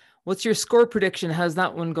Dos. What's your score prediction? How's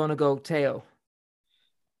that one going to go, Teo?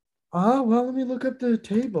 Well, let me look at the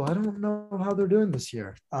table. I don't know how they're doing this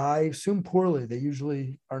year. I assume poorly. They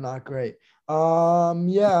usually are not great.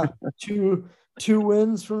 Two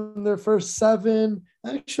wins from their first 7.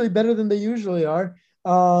 Actually, better than they usually are.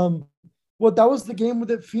 That was the game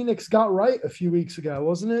that Phoenix got right a few weeks ago,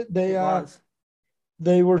 wasn't it?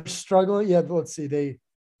 They were struggling. Yeah, let's see. They'd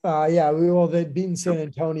beaten San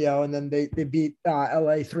Antonio, and then they beat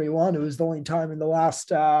LA 3-1. It was the only time in the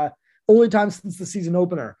last only time since the season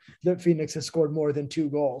opener that Phoenix has scored more than 2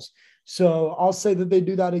 goals. So I'll say that they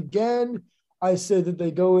do that again. I say that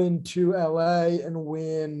they go into LA and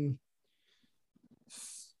win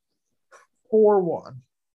 4-1.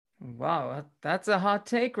 Wow, that's a hot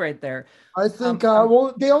take right there. I think, they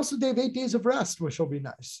have 8 days of rest, which will be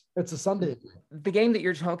nice. It's a Sunday. The game that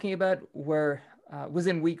you're talking about where was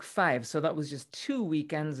in week 5. So that was just 2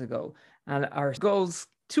 weekends ago. And our goals,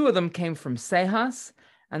 2 of them came from Sejas,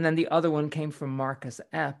 and then the other one came from Marcus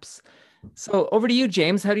Epps. So over to you,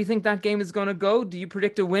 James. How do you think that game is going to go? Do you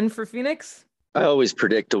predict a win for Phoenix? I always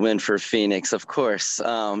predict a win for Phoenix, of course.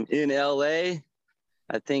 In LA,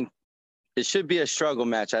 I think it should be a struggle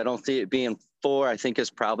match. I don't see it being 4. I think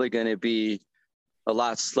it's probably going to be a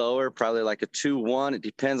lot slower, probably like a 2-1. It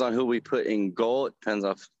depends on who we put in goal. It depends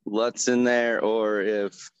if Lutz in there or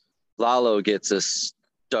if Lalo gets a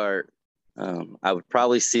start. I would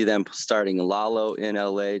probably see them starting Lalo in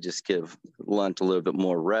LA, just give Lunt a little bit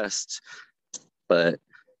more rest. But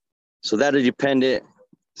so that'll depend it.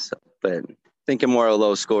 So, but thinking more a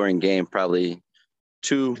low scoring game, probably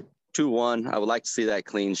 2-1. I would like to see that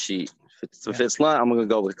clean sheet. If it's Lunt, I'm going to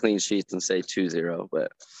go with clean sheets and say 2-0,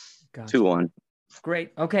 but gotcha. 2-1.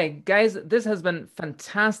 Great. Okay, guys, this has been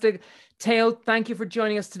fantastic. Teo, thank you for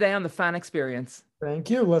joining us today on the Fan Experience. Thank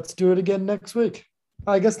you. Let's do it again next week.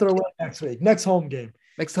 I guess they're away next week. Next home game.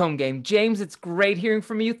 Next home game. James, it's great hearing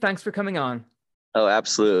from you. Thanks for coming on. Oh,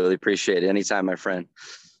 absolutely. Appreciate it. Anytime, my friend.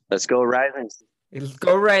 Let's go Rising. Let's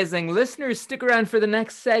go Rising. Listeners, stick around for the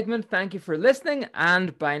next segment. Thank you for listening.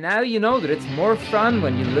 And by now, you know that it's more fun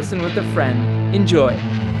when you listen with a friend. Enjoy.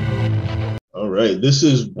 All right. This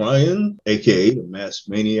is Brian, a.k.a. the Masked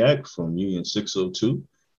Maniac from Union 602.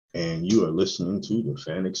 And you are listening to the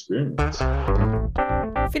Fan Experience.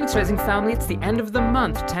 Phoenix Rising family, it's the end of the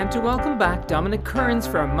month. Time to welcome back Dominic Kearns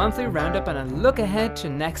for a monthly roundup and a look ahead to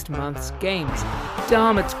next month's games.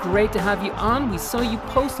 Dom, it's great to have you on. We saw you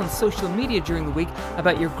post on social media during the week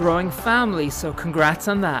about your growing family, so congrats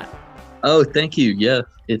on that. Oh, thank you. Yeah,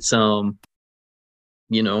 it's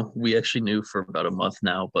we actually knew for about a month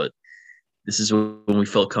now, but this is when we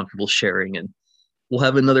felt comfortable sharing, and we'll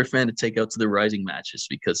have another fan to take out to the Rising matches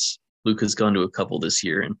because Luke has gone to a couple this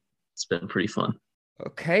year, and it's been pretty fun.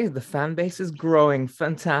 Okay, the fan base is growing.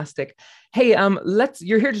 Fantastic. Hey,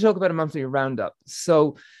 you're here to talk about a monthly roundup.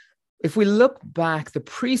 So if we look back, the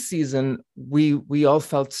preseason, we all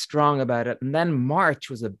felt strong about it. And then March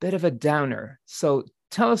was a bit of a downer. So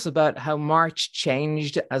tell us about how March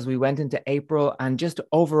changed as we went into April and just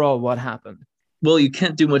overall what happened. Well, you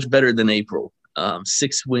can't do much better than April.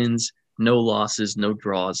 6 wins, no losses, no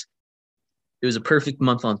draws. It was a perfect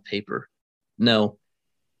month on paper. Now,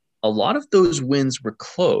 a lot of those wins were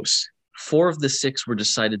close. 4 of the 6 were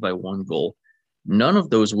decided by 1 goal. None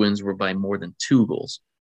of those wins were by more than 2 goals.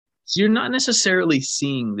 So you're not necessarily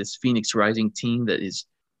seeing this Phoenix Rising team that is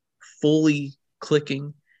fully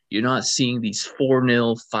clicking. You're not seeing these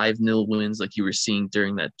 4-0, 5-0 wins like you were seeing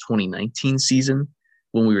during that 2019 season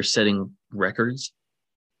when we were setting records.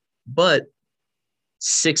 But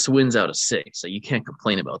 6 wins out of 6, so you can't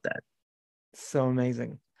complain about that. So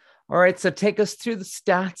amazing. All right, so take us through the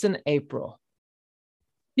stats in April.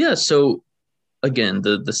 Yeah, so again,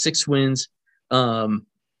 the 6 wins, most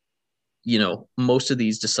of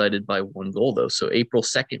these decided by 1 goal, though. So April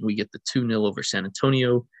 2nd, we get the 2-0 over San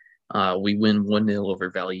Antonio. We win 1-0 over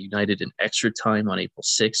Valley United in extra time on April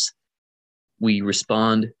 6th. We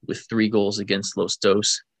respond with 3 goals against Los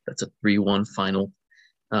Dos. That's a 3-1 final.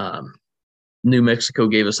 New Mexico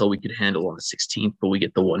gave us all we could handle on the 16th, but we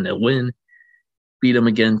get the 1-0 win. Beat them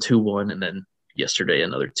again 2-1, and then yesterday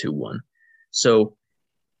another 2-1. So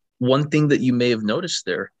one thing that you may have noticed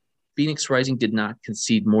there, Phoenix Rising did not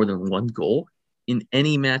concede more than 1 goal in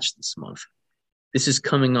any match this month. This is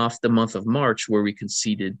coming off the month of March where we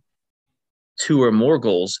conceded 2 or more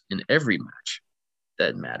goals in every match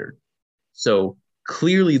that mattered. So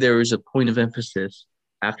clearly there was a point of emphasis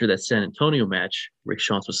after that San Antonio match. Rick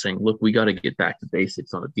Schantz was saying, look, we got to get back to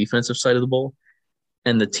basics on the defensive side of the ball.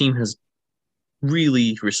 And the team has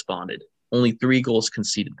really responded. Only 3 goals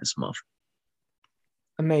conceded this month.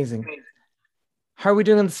 Amazing. How are we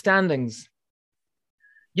doing in the standings?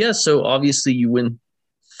 Yeah, so obviously you win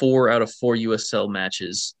 4 out of 4 USL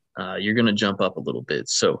matches. You're going to jump up a little bit.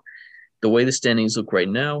 So the way the standings look right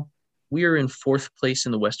now, we are in 4th place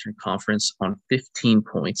in the Western Conference on 15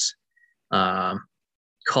 points.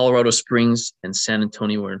 Colorado Springs and San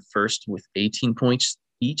Antonio are in 1st with 18 points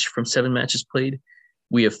each from 7 matches played.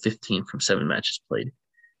 We have 15 from 7 matches played.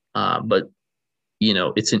 But,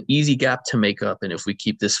 it's an easy gap to make up. And if we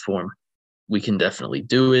keep this form, we can definitely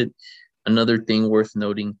do it. Another thing worth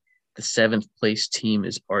noting, the 7th place team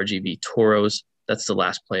is RGV Toros. That's the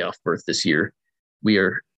last playoff berth this year. We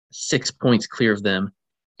are 6 points clear of them,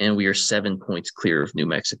 and we are 7 points clear of New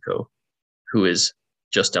Mexico, who is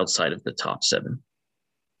just outside of the top 7.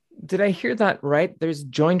 Did I hear that right? There's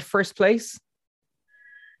joint 1st place?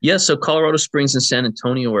 Yeah, so Colorado Springs and San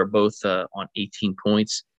Antonio are both on 18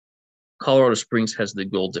 points. Colorado Springs has the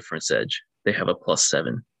goal difference edge. they have a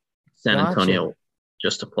 +7. San Gotcha. Antonio,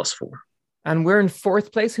 just a +4. And we're in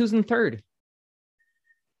fourth place. Who's in third?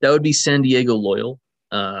 That would be San Diego Loyal.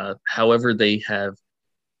 However, they have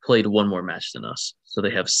played one more match than us. So they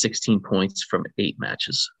have 16 points from 8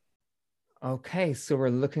 matches. Okay, so we're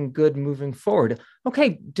looking good moving forward.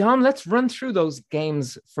 Okay, Dom, let's run through those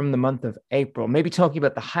games from the month of April, maybe talking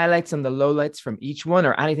about the highlights and the lowlights from each one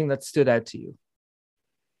or anything that stood out to you.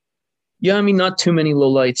 Yeah, I mean, not too many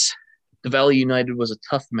lowlights. The Valley United was a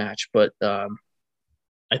tough match, but I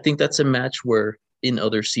think that's a match where in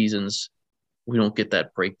other seasons, we don't get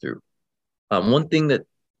that breakthrough. One thing that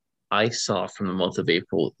I saw from the month of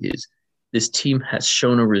April is this team has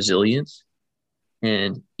shown a resilience.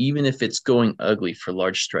 And even if it's going ugly for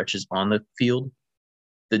large stretches on the field,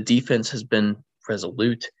 the defense has been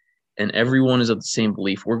resolute and everyone is of the same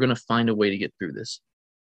belief. We're going to find a way to get through this.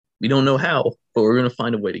 We don't know how, but we're going to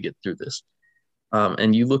find a way to get through this.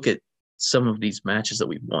 And you look at some of these matches that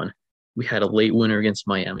we've won. We had a late winner against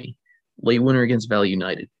Miami, late winner against Valley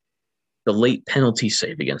United, the late penalty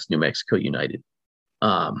save against New Mexico United,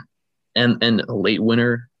 and a late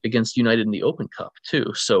winner against United in the Open Cup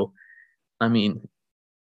too. So, I mean,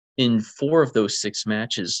 in 4 of those 6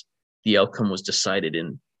 matches, the outcome was decided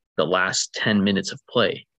in the last 10 minutes of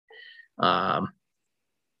play.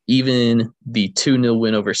 Even the 2-0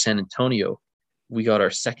 win over San Antonio, we got our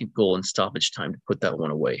second goal in stoppage time to put that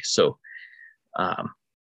one away. So, a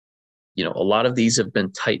lot of these have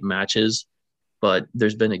been tight matches, but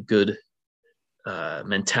there's been a good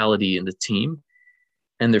mentality in the team,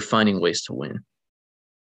 and they're finding ways to win.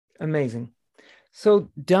 Amazing. So,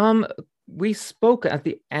 Dom, we spoke at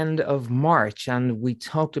the end of March and we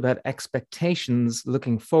talked about expectations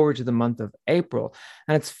looking forward to the month of April.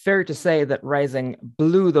 And it's fair to say that Rising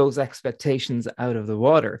blew those expectations out of the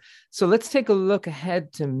water. So let's take a look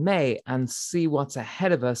ahead to May and see what's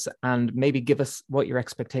ahead of us and maybe give us what your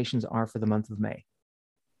expectations are for the month of May.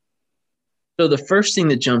 So the first thing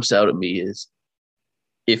that jumps out at me is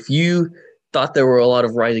if you thought there were a lot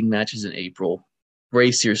of Rising matches in April,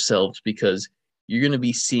 brace yourselves because you're going to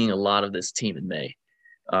be seeing a lot of this team in May.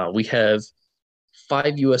 We have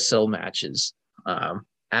 5 USL matches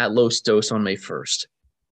at Los Dos on May 1st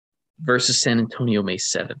versus San Antonio May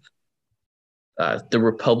 7th.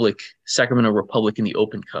 The Sacramento Republic in the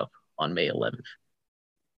Open Cup on May 11th.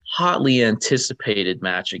 Hotly anticipated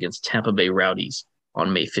match against Tampa Bay Rowdies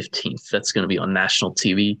on May 15th. That's going to be on national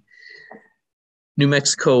TV. New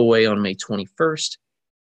Mexico away on May 21st.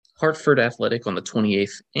 Hartford Athletic on the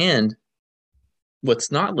 28th. And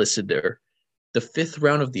what's not listed there, the 5th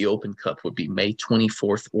round of the Open Cup would be May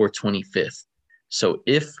 24th or 25th. So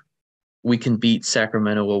if we can beat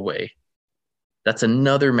Sacramento away, that's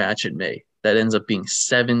another match in May. That ends up being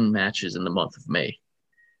 7 matches in the month of May.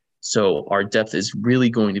 So our depth is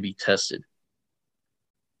really going to be tested.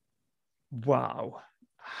 Wow.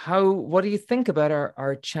 What do you think about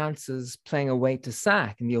our chances playing away to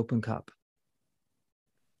SAC in the Open Cup?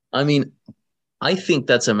 I mean, I think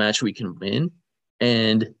that's a match we can win.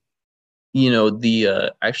 And,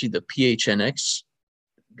 the PHNX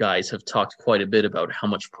guys have talked quite a bit about how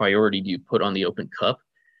much priority do you put on the Open Cup.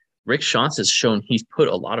 Rick Shantz has shown he's put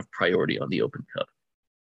a lot of priority on the Open Cup.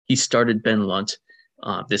 He started Ben Lunt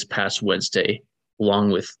this past Wednesday,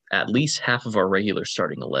 along with at least half of our regular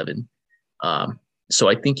starting 11. So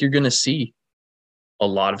I think you're going to see a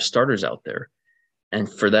lot of starters out there. And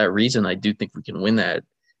for that reason, I do think we can win that.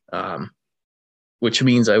 Which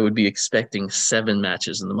means I would be expecting 7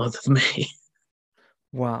 matches in the month of May.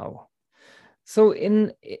 Wow. So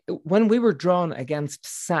when we were drawn against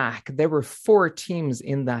SAC, there were 4 teams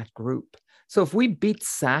in that group. So if we beat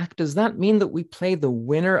SAC, does that mean that we play the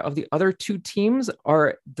winner of the other 2 teams,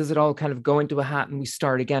 or does it all kind of go into a hat and we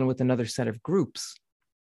start again with another set of groups?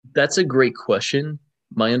 That's a great question.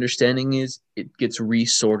 My understanding is it gets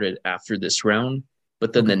resorted after this round,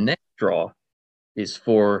 but then the next draw is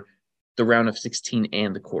for the round of 16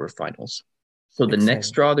 and the quarterfinals. So the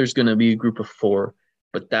next draw, there's going to be a group of 4,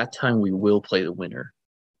 but that time we will play the winner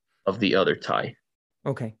of the other tie.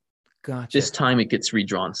 Okay, gotcha. This time it gets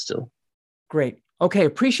redrawn still. Great. Okay,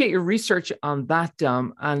 appreciate your research on that,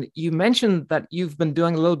 Dom. And you mentioned that you've been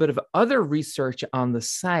doing a little bit of other research on the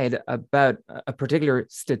side about a particular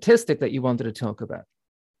statistic that you wanted to talk about.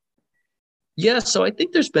 Yeah, so I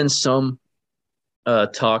think there's been some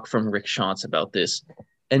talk from Rick Shantz about this.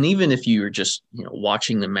 And even if you're just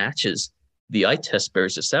watching the matches, the eye test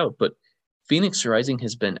bears this out. But Phoenix Rising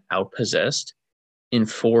has been outpossessed in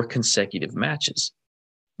 4 consecutive matches.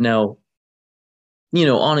 Now,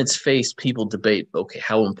 on its face, people debate, okay,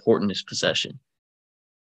 how important is possession?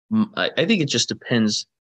 I think it just depends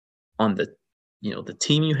on the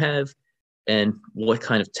team you have and what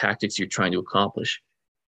kind of tactics you're trying to accomplish.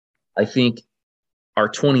 I think our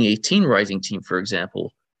 2018 Rising team, for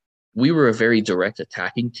example, we were a very direct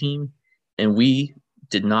attacking team, and we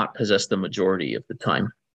did not possess the majority of the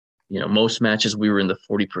time. Most matches we were in the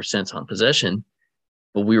 40% on possession,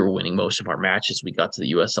 but we were winning most of our matches. We got to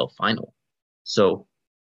the USL final. So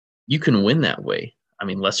you can win that way. I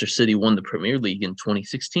mean, Leicester City won the Premier League in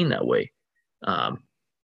 2016 that way.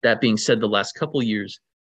 That being said, the last couple of years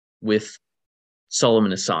with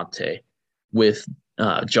Solomon Asante, with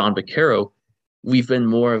John Baccaro, we've been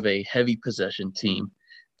more of a heavy possession team,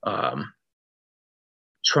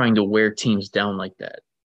 trying to wear teams down like that.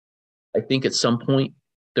 I think at some point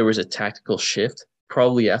there was a tactical shift,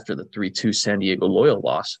 probably after the 3-2 San Diego Loyal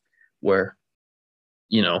loss, where,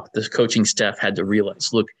 the coaching staff had to realize,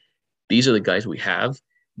 look, these are the guys we have.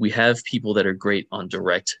 We have people that are great on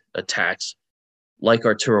direct attacks, like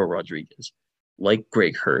Arturo Rodriguez, like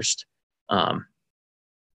GREG HURST,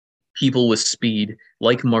 people with speed,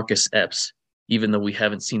 like Marcus Epps, even though we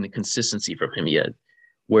haven't seen the consistency from him yet,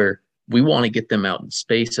 where we want to get them out in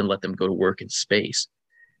space and let them go to work in space.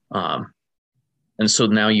 And so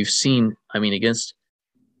now you've seen, against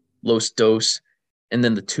Los Dos and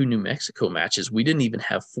then the 2 New Mexico matches, we didn't even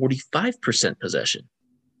have 45% possession,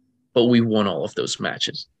 but we won all of those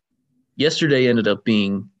matches. Yesterday ended up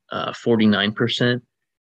being 49%,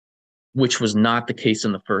 which was not the case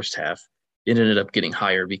in the first half. It ended up getting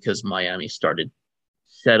higher because Miami started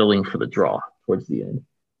settling for the draw towards the end.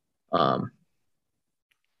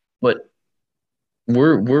 But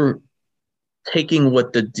we're taking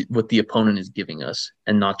what the opponent is giving us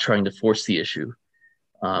and not trying to force the issue.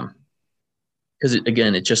 Because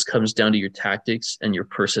it just comes down to your tactics and your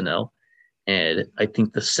personnel. And I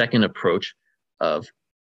think the second approach of,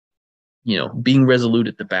 being resolute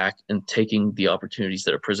at the back and taking the opportunities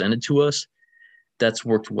that are presented to us, that's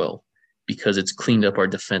worked well because it's cleaned up our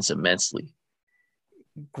defense immensely.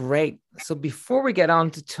 Great. So before we get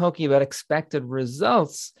on to talking about expected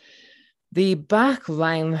results, the back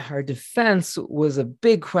line, our defense, was a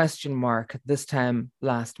big question mark at this time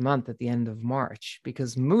last month at the end of March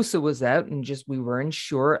because Musa was out and we weren't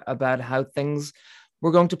sure about how things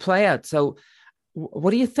were going to play out. So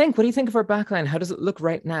what do you think? What do you think of our back line? How does it look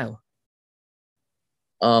right now?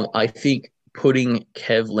 I think putting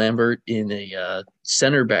Kev Lambert in a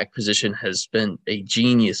center back position has been a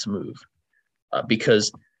genius move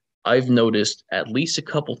because I've noticed at least a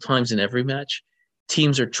couple times in every match,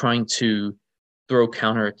 teams are trying to throw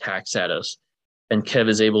counterattacks at us, and Kev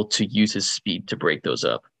is able to use his speed to break those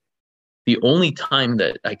up. The only time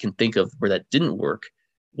that I can think of where that didn't work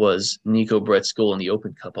was Nico Brett's goal in the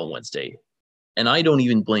Open Cup on Wednesday. And I don't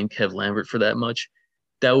even blame Kev Lambert for that much.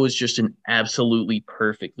 That was just an absolutely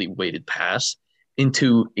perfectly weighted pass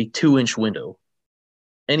into a 2-inch window.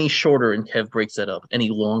 Any shorter and Kev breaks that up, any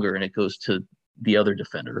longer and it goes to the other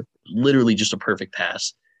defender. Literally just a perfect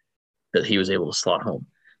pass that he was able to slot home.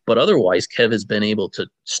 But otherwise, Kev has been able to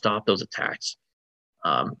stop those attacks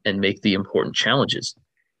and make the important challenges.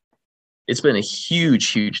 It's been a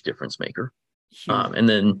huge, huge difference maker. And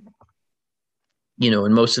then,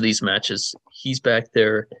 in most of these matches, he's back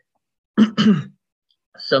there.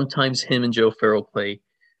 Sometimes him and Joe Farrell play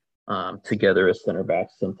together as center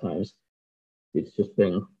backs. Sometimes it's just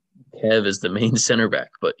been Kev as the main center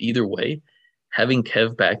back. But either way, having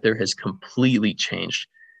Kev back there has completely changed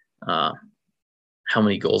how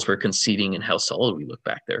many goals we're conceding and how solid we look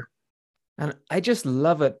back there. And I just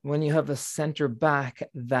love it when you have a center back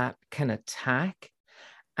that can attack.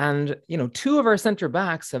 And, 2 of our center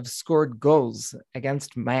backs have scored goals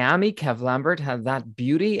against Miami. Kev Lambert had that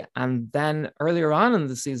beauty. And then earlier on in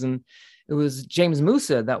the season, it was James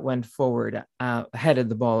Musa that went forward, headed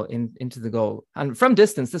the ball into the goal. And from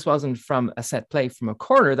distance, this wasn't from a set play from a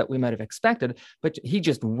corner that we might have expected, but he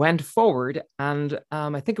just went forward. And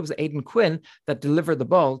I think it was Aidan Quinn that delivered the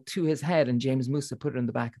ball to his head and James Musa put it in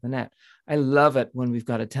the back of the net. I love it when we've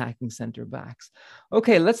got attacking center backs.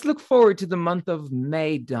 Okay, let's look forward to the month of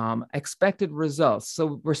May, Dom. Expected results.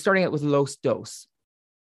 So we're starting out with Los Dos.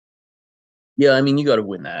 Yeah, you got to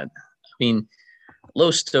win that.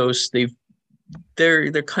 Los Dos,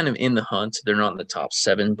 they're kind of in the hunt. They're not in the top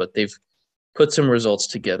 7, but they've put some results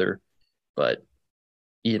together. But,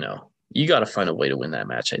 you got to find a way to win that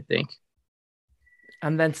match, I think.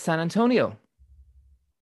 And then San Antonio.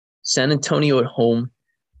 San Antonio at home.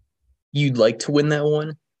 You'd like to win that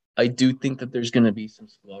one. I do think that there's going to be some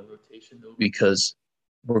squad rotation, though, because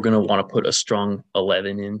we're going to want to put a strong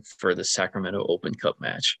 11 in for the Sacramento Open Cup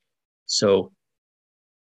match. So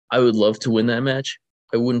I would love to win that match.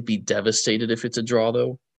 I wouldn't be devastated if it's a draw,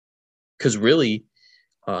 though, because really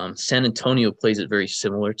San Antonio plays it very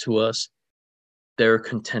similar to us. they're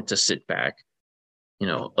content to sit back,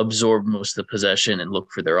 absorb most of the possession and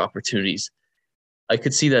look for their opportunities. I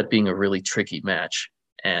could see that being a really tricky match,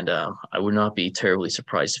 and I would not be terribly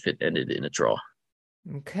surprised if it ended in a draw.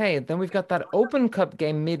 Okay, then we've got that Open Cup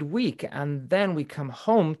game midweek, and then we come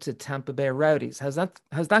home to Tampa Bay Rowdies. How's that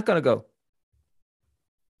going to go?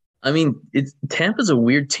 I mean, Tampa's a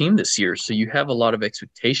weird team this year, so you have a lot of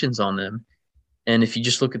expectations on them. And if you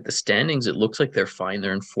just look at the standings, it looks like they're fine.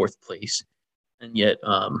 They're in 4th place. And yet,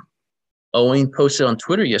 Owain posted on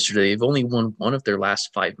Twitter yesterday, they've only won one of their last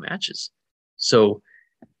 5 matches. So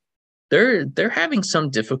they're having some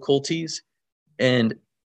difficulties. And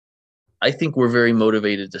I think we're very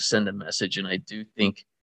motivated to send a message, and I do think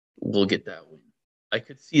we'll get that win. I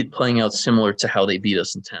could see it playing out similar to how they beat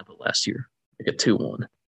us in Tampa last year, like a 2-1.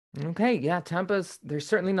 Okay, yeah, they're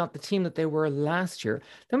certainly not the team that they were last year.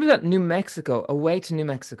 Then we've got New Mexico, away to New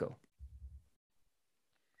Mexico.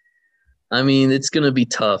 I mean, it's going to be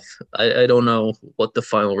tough. I don't know what the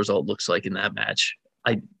final result looks like in that match.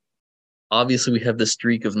 Obviously, we have the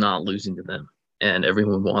streak of not losing to them, and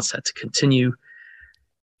everyone wants that to continue.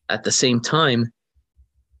 At the same time,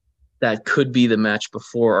 that could be the match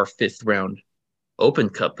before our 5th round Open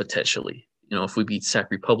Cup, potentially. If we beat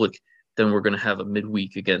Sac Republic, then we're going to have a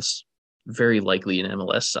midweek against very likely an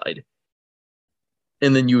MLS side.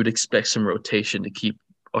 And then you would expect some rotation to keep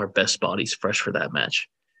our best bodies fresh for that match.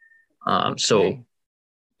 Okay. So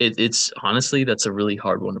it's honestly, that's a really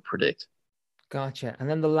hard one to predict. Gotcha. And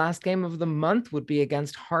then the last game of the month would be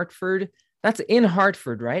against Hartford. That's in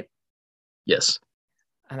Hartford, right? Yes.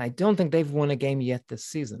 And I don't think they've won a game yet this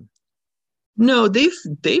season. No, they've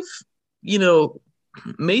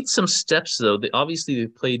made some steps, though. They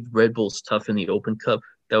played Red Bulls tough in the Open Cup.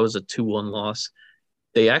 That was a 2-1 loss.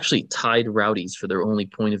 They actually tied Rowdies for their only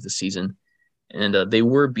point of the season. And they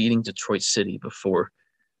were beating Detroit City before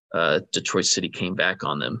Detroit City came back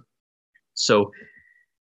on them. So,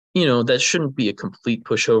 that shouldn't be a complete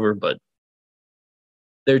pushover, but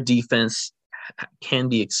their defense can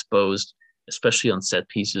be exposed, especially on set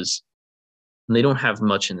pieces. And they don't have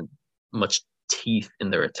much teeth in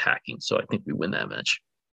their attacking. So I think we win that match.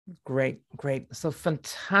 Great. So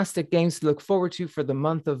fantastic games to look forward to for the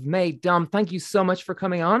month of May. Dom, thank you so much for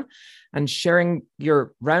coming on and sharing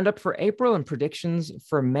your roundup for April and predictions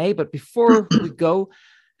for May. But before we go,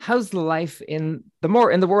 how's life in the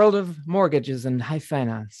world of mortgages and high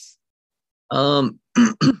finance? I'll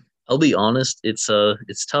be honest,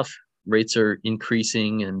 it's tough. Rates are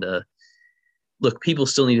increasing, and look, people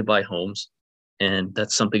still need to buy homes, and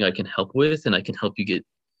that's something I can help with, and I can help you get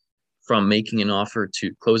from making an offer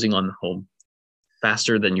to closing on the home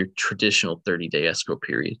faster than your traditional 30-day escrow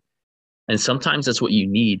period. And sometimes that's what you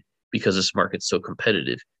need because this market's so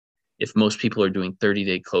competitive. If most people are doing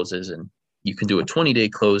 30-day closes and you can do a 20-day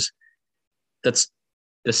close, that's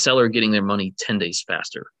the seller getting their money 10 days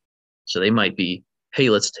faster. So they might be, hey,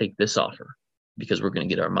 let's take this offer because we're going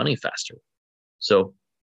to get our money faster. So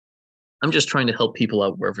I'm just trying to help people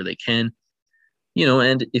out wherever they can,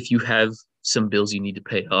 and if you have some bills you need to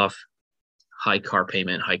pay off, high car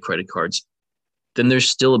payment, high credit cards, then there's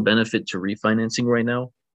still a benefit to refinancing right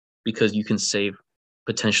now because you can save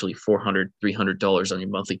potentially $400, $300 on your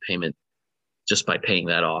monthly payment just by paying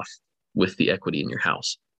that off with the equity in your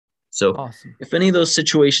house. So awesome. If any of those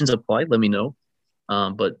situations apply, let me know.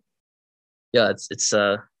 But yeah, it's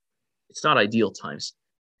not ideal times.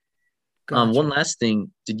 Gotcha. One last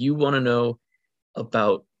thing, did you want to know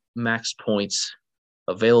about max points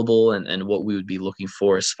available and what we would be looking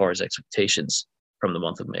for as far as expectations from the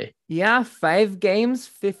month of May? Yeah, 5 games,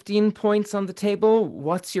 15 points on the table.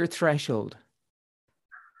 What's your threshold?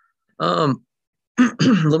 Let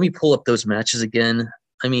me pull up those matches again.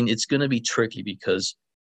 I mean, it's going to be tricky because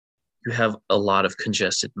you have a lot of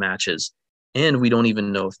congested matches, and we don't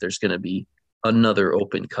even know if there's going to be another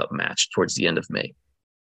Open Cup match towards the end of May.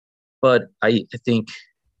 But I think,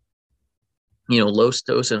 Los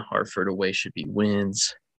Dos and Hartford away should be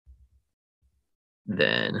wins.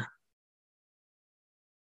 Then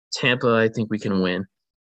Tampa, I think we can win.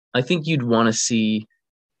 I think you'd want to see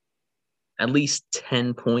at least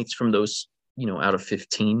 10 points from those, out of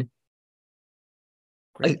 15.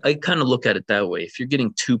 I kind of look at it that way. If you're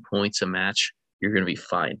getting 2 points a match, you're going to be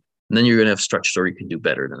fine. And then you're going to have stretches where you can do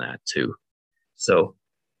better than that too. So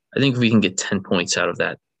I think if we can get 10 points out of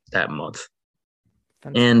that month,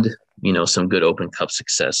 fantastic. And, some good Open Cup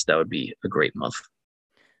success, that would be a great month.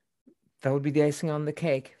 That would be the icing on the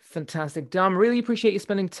cake. Fantastic. Dom, really appreciate you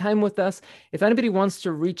spending time with us. If anybody wants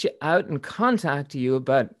to reach out and contact you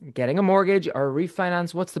about getting a mortgage or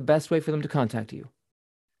refinance, what's the best way for them to contact you?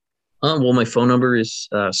 Well, my phone number is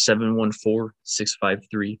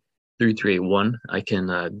 714-653-0000. 3381. I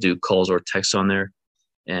can do calls or texts on there.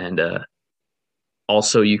 And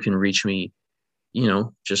also you can reach me,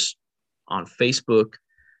 just on Facebook,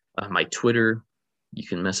 my Twitter. You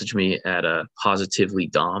can message me at Positively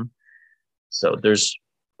Dom. So there's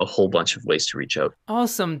a whole bunch of ways to reach out.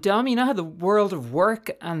 Awesome. Dom, you know how the world of work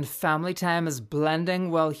and family time is blending?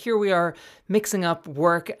 Well, here we are mixing up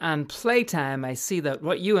work and playtime. I see that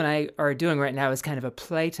what you and I are doing right now is kind of a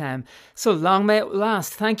playtime. So long may it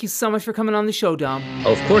last. Thank you so much for coming on the show, Dom.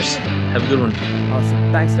 Of course. Have a good one.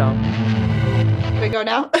 Awesome. Thanks, Dom. Here we go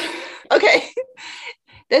now. Okay.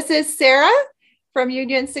 This is Sarah from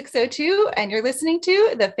Union 602, and you're listening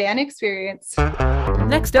to The Fan Experience.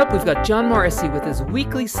 Next up, we've got John Morrissey with his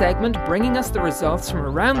weekly segment bringing us the results from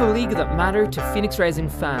around the league that matter to Phoenix Rising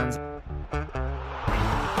fans.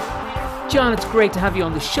 John, it's great to have you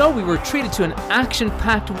on the show. We were treated to an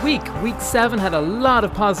action-packed week. Week 7 had a lot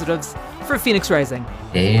of positives for Phoenix Rising.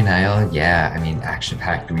 Hey, Niall. Yeah,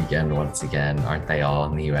 action-packed weekend once again. Aren't they all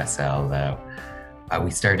in the USL, though?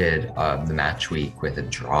 We started the match week with a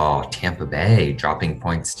draw. Tampa Bay dropping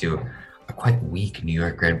points to a quite weak New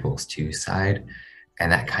York Red Bulls 2 side. And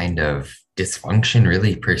that kind of dysfunction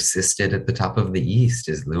really persisted at the top of the East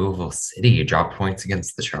as Louisville City dropped points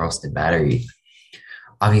against the Charleston Battery.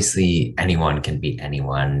 Obviously, anyone can beat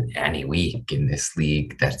anyone any week in this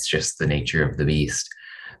league. That's just the nature of the beast.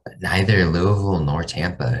 But neither Louisville nor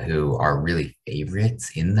Tampa, who are really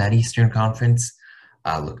favorites in that Eastern Conference,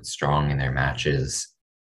 looked strong in their matches.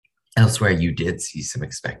 Elsewhere, you did see some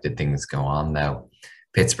expected things go on, though.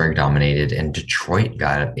 Pittsburgh dominated, and Detroit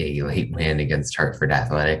got a late win against Hartford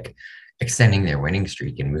Athletic, extending their winning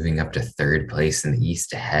streak and moving up to 3rd place in the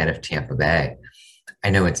East ahead of Tampa Bay. I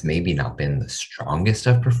know it's maybe not been the strongest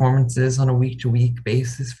of performances on a week-to-week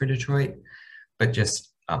basis for Detroit, but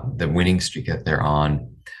just the winning streak that they're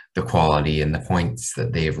on, the quality and the points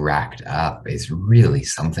that they've racked up is really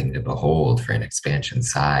something to behold for an expansion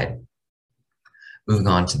side. Moving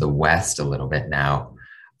on to the West a little bit now,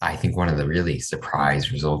 I think one of the really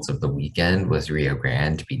surprise results of the weekend was Rio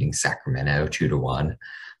Grande beating Sacramento 2-1.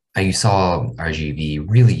 You saw RGV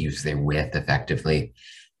really use their width effectively.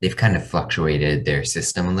 They've kind of fluctuated their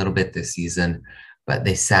system a little bit this season, but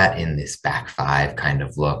they sat in this back 5 kind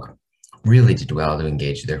of look, really did well to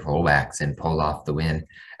engage their fullbacks and pull off the win.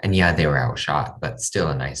 And yeah, they were outshot, but still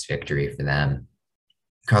a nice victory for them.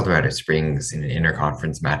 Colorado Springs in an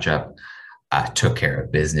interconference matchup took care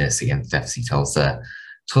of business against FC Tulsa.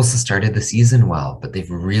 Tulsa started the season well, but they've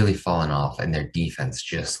really fallen off and their defense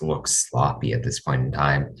just looks sloppy at this point in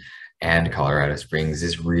time. And Colorado Springs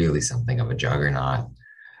is really something of a juggernaut.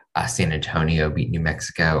 San Antonio beat New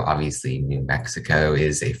Mexico. Obviously, New Mexico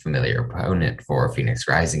is a familiar opponent for Phoenix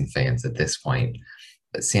Rising fans at this point.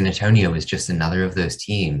 But San Antonio is just another of those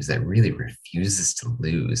teams that really refuses to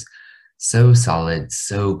lose. So solid,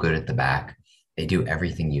 so good at the back. They do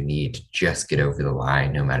everything you need to just get over the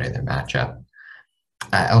line, no matter their matchup.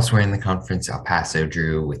 Elsewhere in the conference, El Paso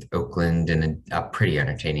drew with Oakland in a pretty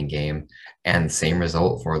entertaining game, and same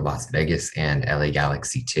result for Las Vegas and LA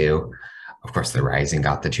Galaxy 2. Of course, the Rising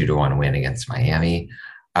got the 2-1 win against Miami.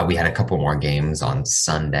 We had a couple more games on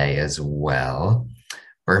Sunday as well.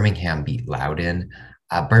 Birmingham beat Loudoun.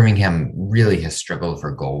 Birmingham really has struggled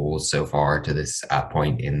for goals so far to this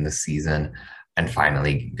point in the season, and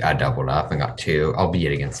finally doubled up and got 2,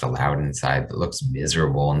 albeit against a Loudoun side that looks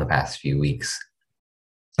miserable in the past few weeks.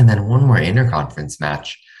 And then one more interconference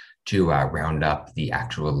match to round up the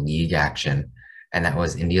actual league action, and that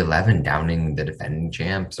was Indy 11 downing the defending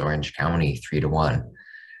champs, Orange County, 3-1.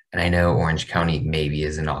 And I know Orange County maybe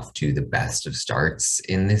isn't off to the best of starts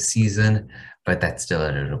in this season, but that's still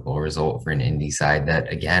a notable result for an Indy side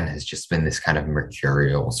that, again, has just been this kind of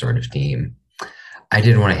mercurial sort of team. I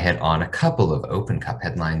did want to hit on a couple of Open Cup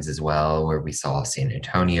headlines as well, where we saw San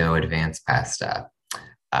Antonio advance past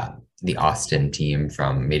the Austin team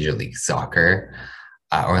from Major League Soccer.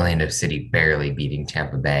 Orlando City barely beating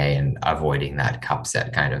Tampa Bay and avoiding that cup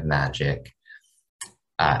set kind of magic.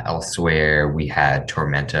 Elsewhere, we had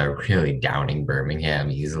Tormenta really downing Birmingham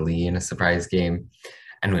easily in a surprise game.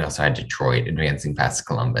 And we also had Detroit advancing past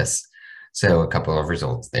Columbus. So a couple of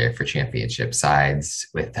results there for championship sides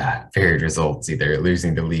with varied results, either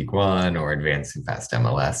losing to League One or advancing past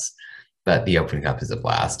MLS. But the Open Cup is a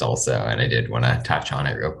blast also, and I did want to touch on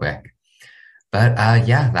it real quick. But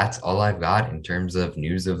yeah, that's all I've got in terms of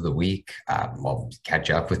news of the week. I'll catch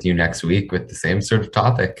up with you next week with the same sort of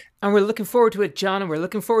topic. And we're looking forward to it, John, and we're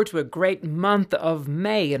looking forward to a great month of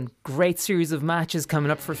May and great series of matches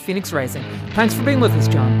coming up for Phoenix Rising. Thanks for being with us,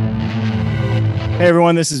 John. Hey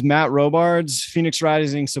everyone, this is Matt Robards, Phoenix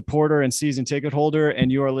Rising supporter and season ticket holder,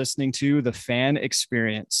 and you are listening to The Fan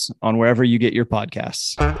Experience on wherever you get your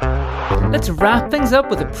podcasts. Let's wrap things up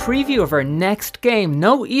with a preview of our next game.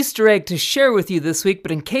 No Easter egg to share with you this week,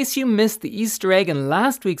 but in case you missed the Easter egg in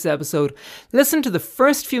last week's episode, listen to the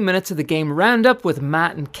first few minutes of the game Roundup with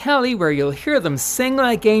Matt and Kelly, where you'll hear them sing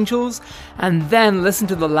like angels, and then listen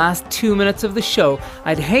to the last 2 minutes of the show.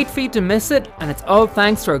 I'd hate for you to miss it, and it's all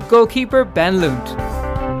thanks to our goalkeeper, Ben Lunt.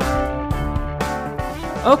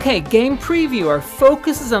 Okay, game preview. Our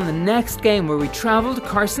focus is on the next game where we travel to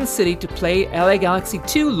Carson City to play LA Galaxy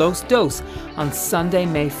 2 Los Dos on Sunday,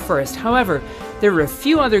 May 1st. However, there are a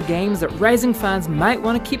few other games that Rising fans might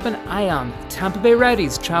want to keep an eye on. Tampa Bay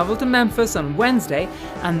Rowdies travel to Memphis on Wednesday,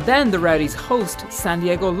 and then the Rowdies host San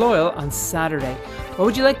Diego Loyal on Saturday. What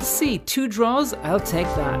would you like to see? 2 draws? I'll take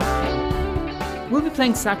that. We'll be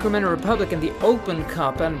playing Sacramento Republic in the Open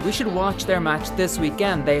Cup, and we should watch their match this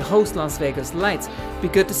weekend. They host Las Vegas Lights. Be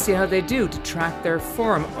good to see how they do to track their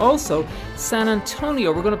form. Also, San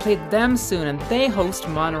Antonio, we're going to play them soon, and they host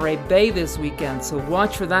Monterey Bay this weekend, so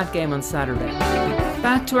watch for that game on Saturday.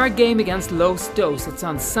 Back to our game against Los Dos. It's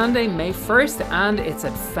on Sunday, May 1st, and it's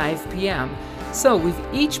at 5 p.m. So we've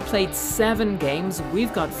each played 7 games.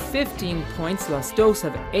 We've got 15 points. Los Dos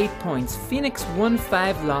have 8 points. Phoenix won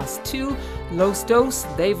 5, lost 2. Los Dos,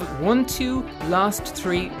 they've won 2, lost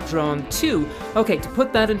 3, drawn 2. Okay, to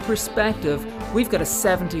put that in perspective, we've got a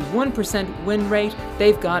 71% win rate.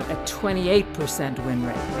 They've got a 28% win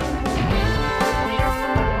rate.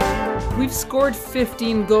 We've scored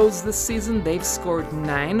 15 goals this season. They've scored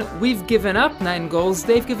 9. We've given up 9 goals.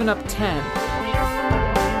 They've given up 10.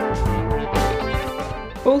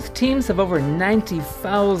 Both teams have over 90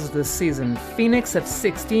 fouls this season. Phoenix have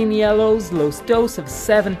 16 yellows, Los Dos have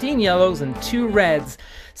 17 yellows and 2 reds.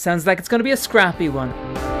 Sounds like it's going to be a scrappy one.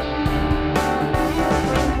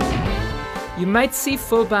 You might see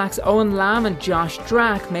fullbacks Owen Lamb and Josh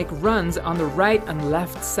Drack make runs on the right and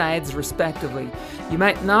left sides respectively. You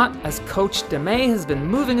might not, as Coach DeMay has been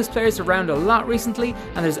moving his players around a lot recently,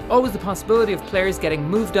 and there's always the possibility of players getting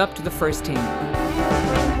moved up to the first team.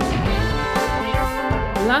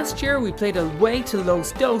 Last year we played away to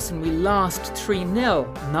Los Dos and we lost 3-0.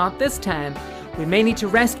 Not this time. We may need to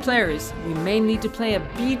rest players. We may need to play a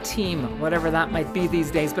B team, whatever that might be these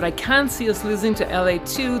days, but I can't see us losing to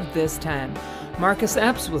LA2 this time. Marcus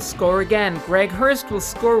Epps will score again. GREG HURST will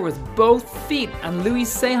score with both feet, and Luis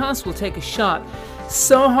Sejas will take a shot.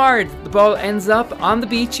 So hard, the ball ends up on the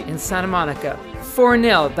beach in Santa Monica.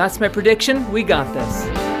 4-0. That's my prediction. We got this.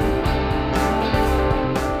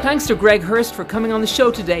 Thanks to GREG HURST for coming on the show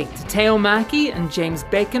today, to Teo Mackey and James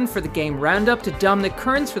Bacon for the game Roundup, to Dominic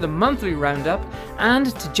Kearns for the monthly Roundup, and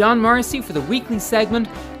to John Morrissey for the weekly segment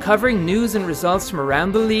covering news and results from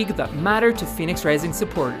around the league that matter to Phoenix Rising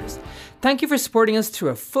supporters. Thank you for supporting us through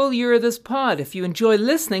a full year of this pod. If you enjoy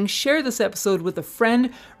listening, share this episode with a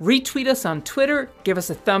friend, retweet us on Twitter, give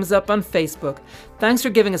us a thumbs up on Facebook. Thanks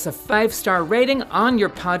for giving us a 5-star rating on your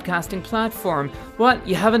podcasting platform. What,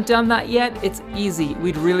 you haven't done that yet? It's easy.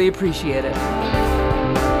 We'd really appreciate it.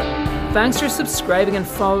 Thanks for subscribing and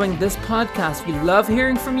following this podcast. We love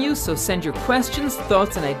hearing from you, so send your questions,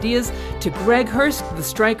 thoughts, and ideas to Greg Hurst, the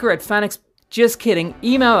striker at FanX. Just kidding.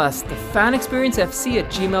 Email us,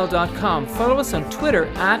 thefanexperiencefc@gmail.com. Follow us on Twitter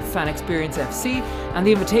 @fanexperiencefc, and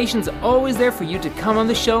the invitation's always there for you to come on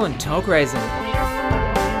the show and talk Rising.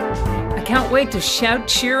 I can't wait to shout,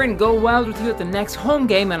 cheer, and go wild with you at the next home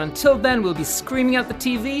game, and until then, we'll be screaming at the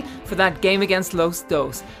TV for that game against Los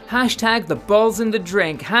Dos. Hashtag the balls in the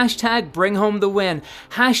drink. Hashtag bring home the win.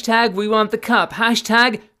 Hashtag we want the cup.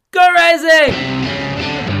 Hashtag go Rising!